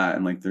focusing on that,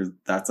 and like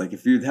that's like,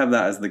 if you have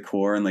that as the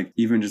core, and like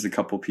even just a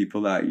couple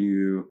people that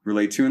you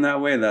relate to in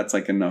that way, that's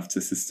like enough to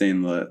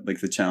sustain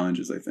the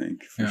challenges, I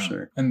think, for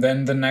sure. And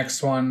then the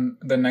next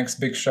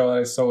big show that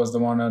I saw was the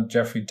one at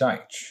Jeffrey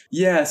Deitch.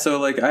 Yeah, so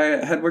like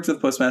I had worked with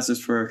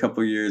Postmasters for a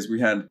couple of years. We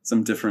had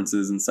some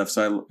differences and stuff,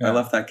 so I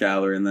left that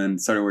gallery and then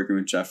started working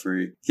with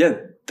Jeffrey. Yeah,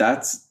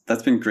 that's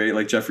been great.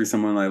 Like Jeffrey's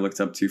someone I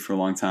looked up to for a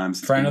long time.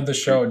 So friend of the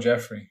show,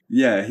 Jeffrey.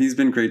 Yeah, he's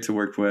been great to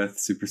work with,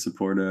 super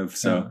supportive.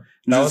 So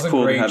that was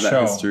cool a great to have show.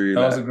 that history.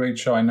 That was a great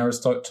show. I never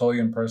told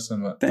you in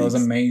person, but that was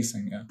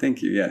amazing. Yeah.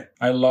 Thank you. Yeah.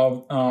 I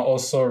love,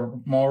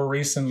 also more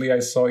recently I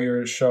saw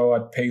your show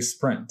at Pace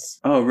Prints.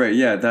 Oh, right.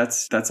 Yeah,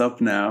 that's up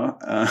now.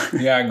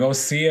 Yeah, go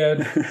see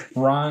it.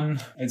 Run.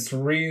 It's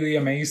really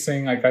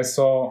amazing. Like I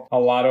saw a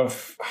lot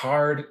of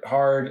hard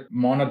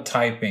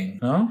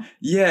monotyping. No?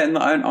 Yeah, and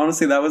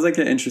honestly, that was like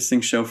an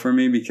interesting show for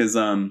me because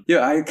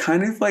I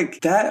kind of like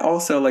that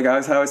also, like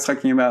I was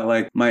talking about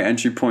like my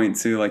entry point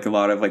to like a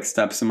lot of like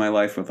steps in my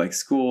life with like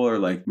school or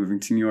like moving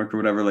to New York or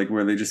whatever, like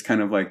where they just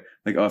kind of like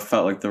oh, it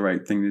felt like the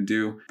right thing to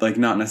do, like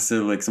not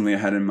necessarily like something I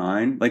had in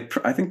mind. Like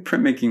I think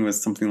printmaking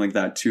was something like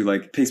that too.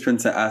 Like Pace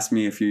Prints asked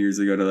me a few years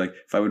ago to like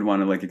if I would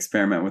want to like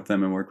experiment with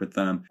them and work with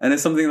them, and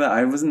it's something that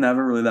I was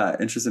never really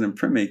that interested in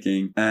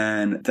printmaking,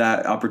 and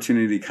that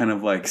opportunity kind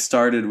of like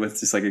started with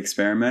just like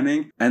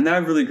experimenting, and now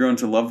I've really grown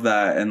to love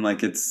that, and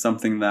like it's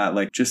something that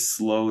like just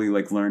slowly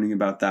like learning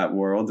about that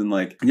world, and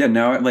like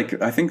now like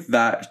I think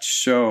that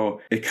show,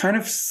 it kind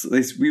of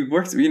we've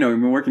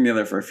been working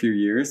together for a few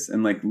years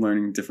and like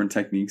learning different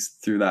techniques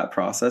through that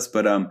process,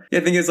 but I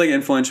think it's like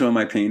influential in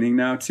my painting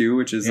now too,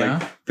 which is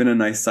like been a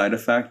nice side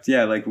effect.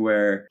 Like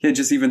where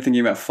just even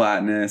thinking about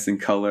flatness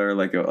and color,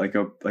 like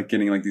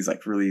getting like these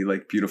like really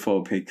like beautiful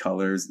opaque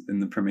colors in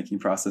the printmaking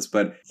process.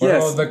 But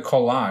yes, the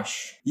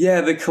collage.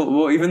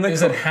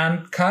 Is it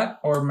hand cut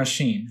or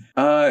machine?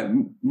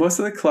 Most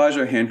of the collage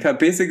are hand cut.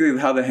 Basically,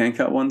 how the hand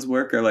cut ones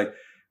work are like,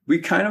 we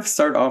kind of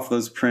start off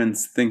those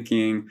prints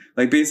thinking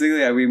like,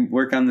 basically we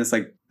work on this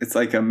like, it's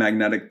like a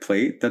magnetic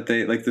plate that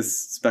they like, this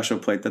special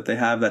plate that they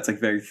have that's like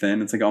very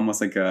thin. It's like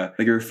almost like a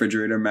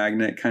refrigerator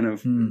magnet kind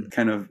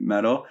of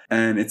metal,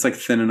 and it's like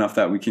thin enough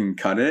that we can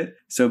cut it.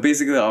 So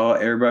basically I'll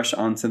airbrush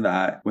onto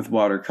that with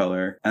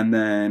watercolor, and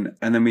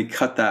then we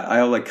cut that.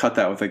 I'll like cut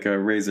that with like a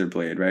razor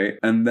blade, right?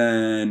 And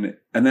then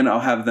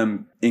I'll have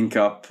them ink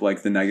up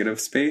like the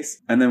negative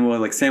space, and then we'll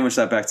like sandwich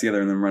that back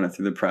together and then run it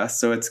through the press.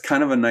 So it's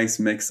kind of a nice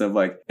mix of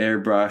like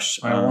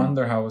airbrush. I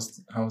wonder how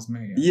it's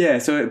made. Yeah.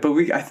 So, but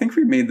I think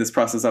we made this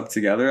process up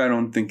together. I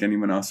don't think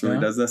anyone else really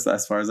does this,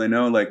 as far as I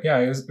know. Like,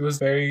 it was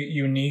very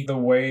unique the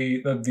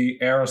way that the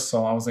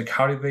aerosol. I was like,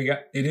 how did they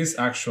get? It is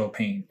actual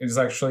paint. It is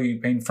actually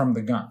paint from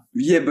the gun.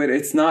 Yeah, but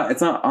it's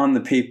not on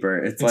the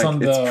paper. It's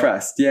like it's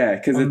pressed. Yeah,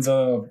 because it's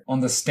on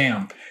the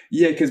stamp.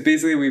 Yeah, because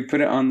basically we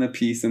put it on the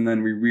piece and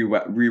then we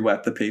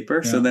re-wet the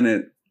paper, so then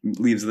it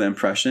leaves the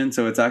impression.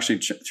 So it's actually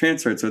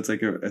transferred. So it's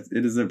like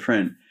it is a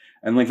print.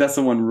 And like, that's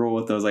the one rule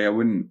with those. Like, I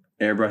wouldn't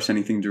airbrush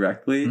anything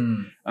directly.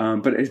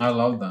 But I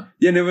love that.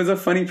 Yeah, and it was a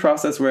funny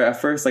process where at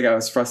first, like, I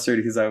was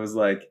frustrated because I was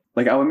like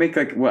I would make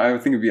like what I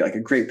would think would be like a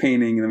great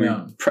painting, and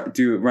then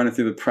we'd run it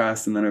through the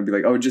press, and then I'd be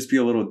like, oh, it'd just be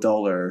a little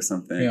duller or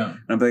something. Yeah. And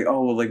I'd be like,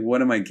 oh, well, like,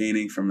 what am I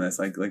gaining from this?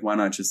 Like why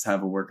not just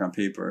have a work on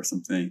paper or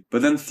something?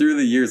 But then through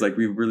the years, like,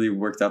 we really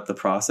worked out the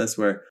process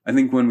where I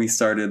think when we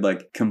started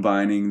like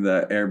combining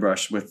the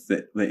airbrush with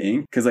the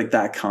ink, because like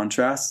that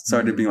contrast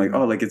started being like,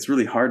 oh, like, it's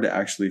really hard to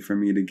actually for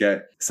me to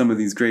get some of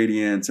these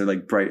gradients or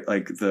like bright,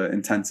 like the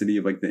intensity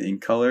of like the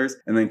ink colors,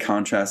 and then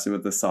contrast it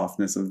with the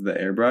softness of the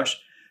airbrush.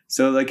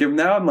 So like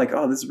now I'm like,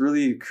 oh, this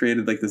really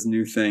created like this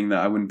new thing that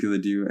I wouldn't be able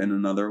to do in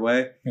another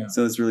way. Yeah.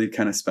 So it's really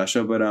kind of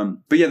special. But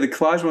yeah, the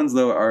collage ones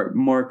though are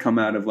more come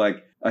out of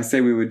like, I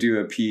say we would do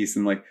a piece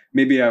and like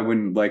maybe I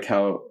wouldn't like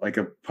how like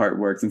a part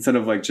works. Instead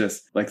of like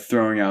just like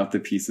throwing out the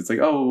piece, it's like,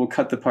 oh, well, we'll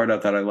cut the part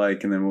out that I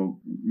like, and then we'll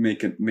make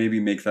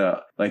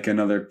that like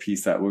another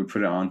piece that we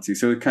put it onto.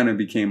 So it kind of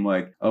became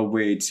like a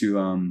way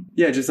to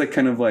just like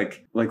kind of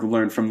like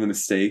learn from the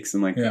mistakes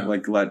and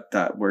like let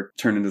that work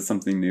turn into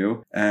something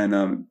new.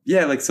 And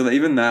like, so that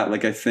even that,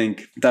 like, I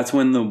think that's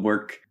when the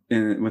work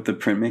with the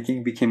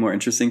printmaking became more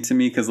interesting to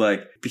me, because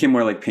like it became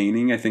more like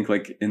painting. I think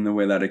like in the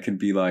way that it could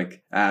be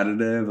like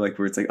additive, like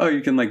where it's like, oh,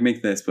 you can like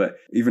make this, but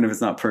even if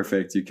it's not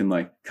perfect, you can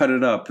like cut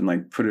it up and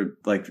like put it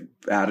like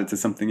add it to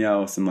something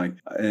else,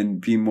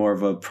 and be more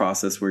of a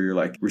process where you're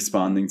like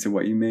responding to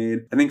what you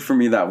made. I think for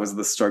me that was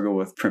the struggle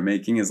with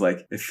printmaking, is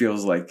like it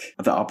feels like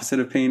the opposite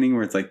of painting,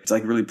 where it's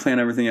like really plan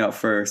everything out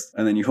first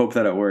and then you hope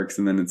that it works,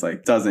 and then it's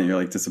like doesn't, you're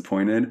like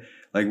disappointed.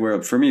 Like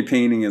where for me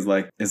painting is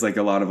like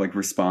a lot of like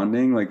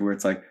responding, like where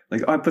it's like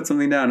oh, I put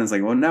something down and it's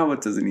like, well, now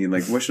what does it need?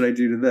 Like, what should I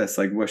do to this?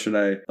 Like, what should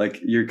I, like,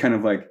 you're kind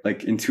of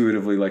like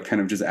intuitively like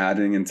kind of just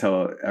adding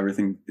until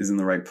everything is in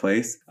the right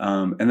place.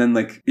 And then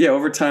like, yeah,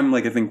 over time,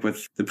 like I think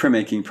with the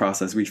printmaking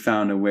process, we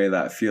found a way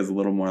that feels a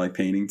little more like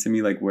painting to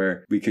me, like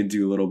where we could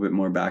do a little bit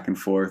more back and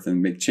forth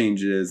and make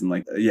changes and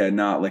like,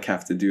 not like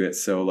have to do it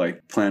so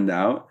like planned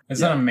out. It's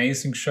an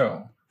amazing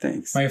show.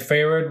 Thanks. My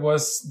favorite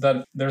was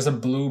that there's a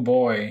blue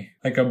boy,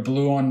 like a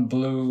blue on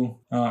blue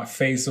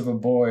face of a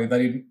boy that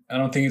I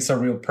don't think it's a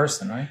real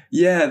person, right?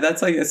 Yeah,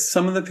 that's like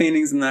some of the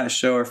paintings in that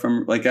show are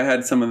from, like, I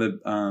had some of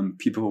the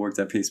people who worked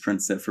at Pace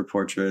Print sit for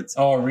portraits.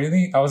 Oh,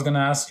 really? I was going to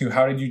ask you,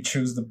 how did you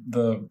choose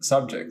the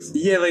subjects?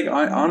 Yeah, like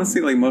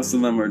honestly, like most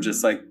of them were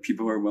just like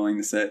people who are willing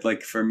to sit.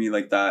 Like for me,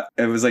 like that,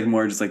 it was like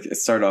more just like it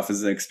started off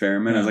as an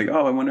experiment. Yeah. I was like,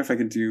 oh, I wonder if I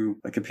could do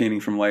like a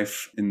painting from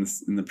life in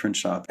the print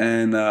shop.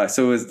 And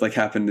so it was like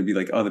happened to be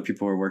like, oh, the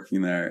people who are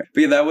working there.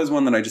 But yeah, that was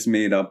one that I just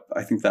made up.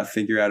 I think that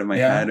figure out of my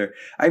head, or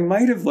I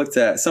might have looked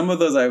at some of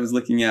those. I was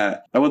looking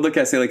at, I would look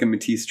at say like a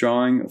Matisse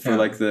drawing for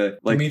like the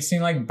like. You've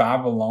seen like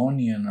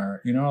Babylonian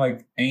or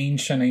like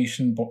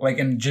ancient like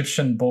an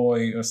Egyptian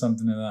boy or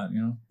something like that,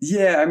 you know?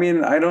 Yeah, I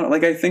mean, I don't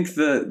like. I think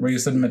where you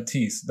said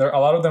Matisse, there a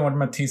lot of them were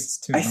Matisse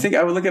too. I think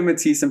I would look at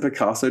Matisse and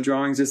Picasso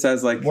drawings just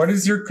as like. What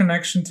is your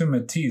connection to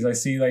Matisse? I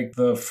see like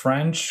the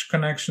French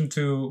connection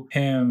to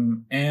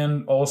him,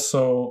 and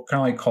also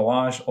kind of like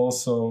collage,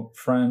 also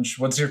French.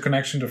 What's your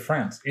connection to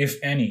France, if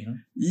any?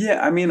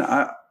 Yeah, I mean,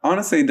 I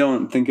honestly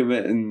don't think of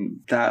it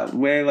in that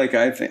way. Like,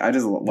 I think I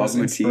just love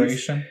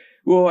Matisse.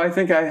 Well, I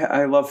think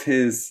I love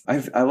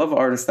I love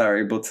artists that are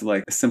able to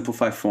like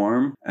simplify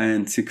form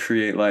and to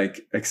create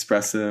like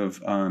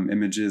expressive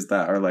images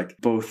that are like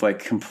both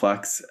like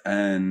complex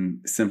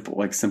and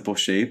simple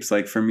shapes.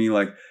 Like for me,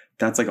 like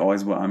that's like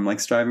always what I'm like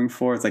striving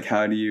for. It's like,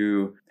 how do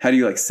you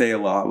like say a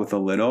lot with a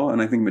little?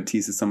 And I think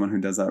Matisse is someone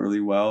who does that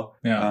really well.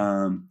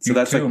 Yeah. So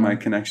that's like my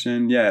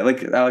connection. Yeah.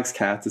 Like Alex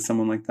Katz is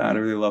someone like that. I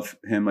really love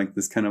him. Like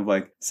this kind of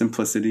like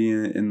simplicity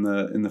in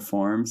the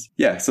forms.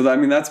 Yeah. So I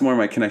mean, that's more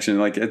my connection.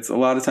 Like it's a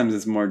lot of times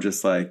it's more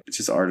just like, it's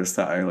just artists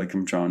that I like,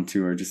 I'm drawn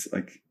to, or just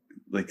like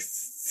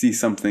see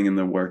something in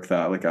the work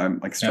that like I'm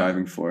like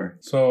striving for.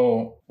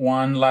 So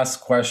one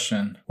last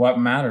question. What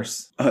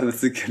matters? Oh,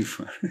 that's a good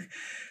one.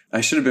 I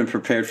should have been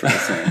prepared for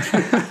this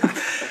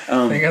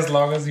one. Think as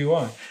long as you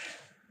want.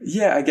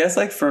 Yeah, I guess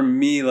like for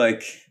me,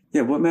 like,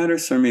 yeah, what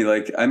matters for me?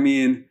 Like, I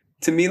mean,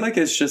 to me, like,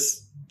 it's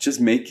just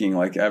making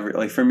like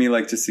for me,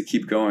 like just to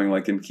keep going,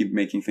 like, and keep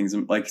making things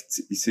like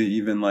to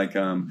even like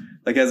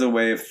as a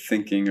way of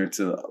thinking, or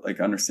to like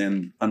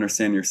understand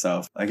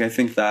yourself. Like, I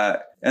think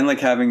that, and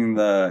like having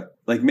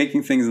like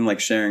making things and like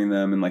sharing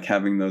them and like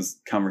having those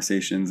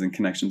conversations and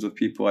connections with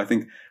people. I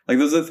think like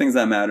those are the things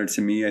that matter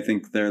to me. I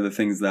think they're the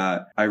things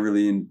that I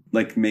really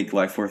like make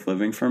life worth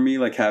living for me.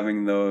 Like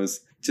having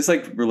those just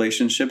like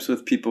relationships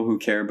with people who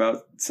care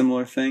about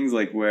similar things,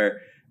 like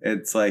where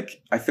it's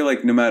like, I feel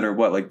like no matter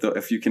what, like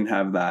if you can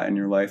have that in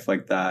your life,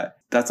 like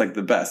that's like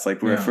the best.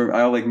 Like where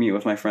I'll like meet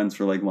with my friends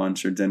for like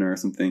lunch or dinner or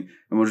something,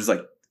 and we'll just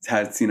like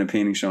seen a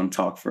painting show and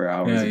talk for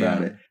hours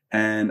about it.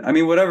 And I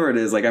mean, whatever it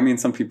is, like, I mean,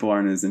 some people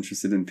aren't as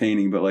interested in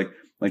painting, but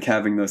like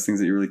having those things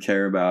that you really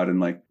care about, and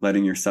like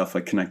letting yourself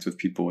like connect with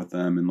people with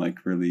them, and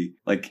like really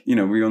like, you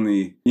know, we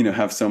only, you know,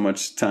 have so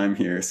much time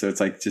here. So it's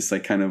like, just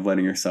like kind of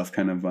letting yourself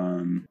kind of,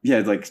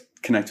 like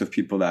connect with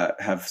people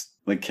that have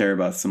like care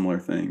about similar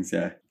things.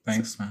 Yeah.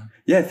 Thanks, man.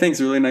 Yeah,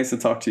 thanks. Really nice to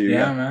talk to you.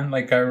 Yeah, man.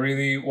 Like, I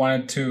really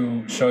wanted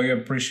to show you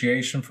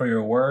appreciation for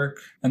your work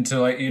and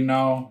to let you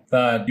know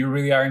that you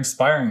really are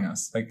inspiring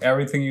us. Like,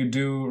 everything you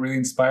do really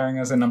inspiring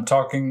us. And I'm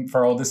talking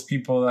for all these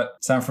people at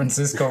San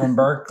Francisco and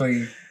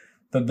Berkeley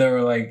that they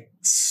were like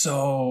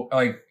so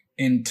like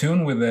in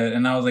tune with it.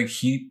 And I was like,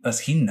 does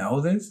he know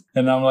this?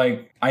 And I'm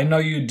like, I know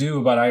you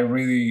do, but I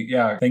really,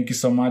 thank you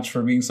so much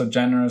for being so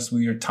generous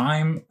with your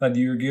time that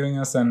you're giving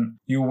us. And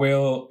you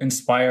will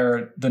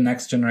inspire the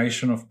next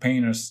generation of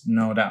painters,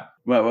 no doubt.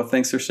 Well,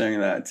 thanks for sharing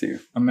that too.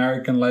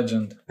 American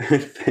legend.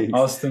 Thanks.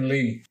 Austin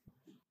Lee.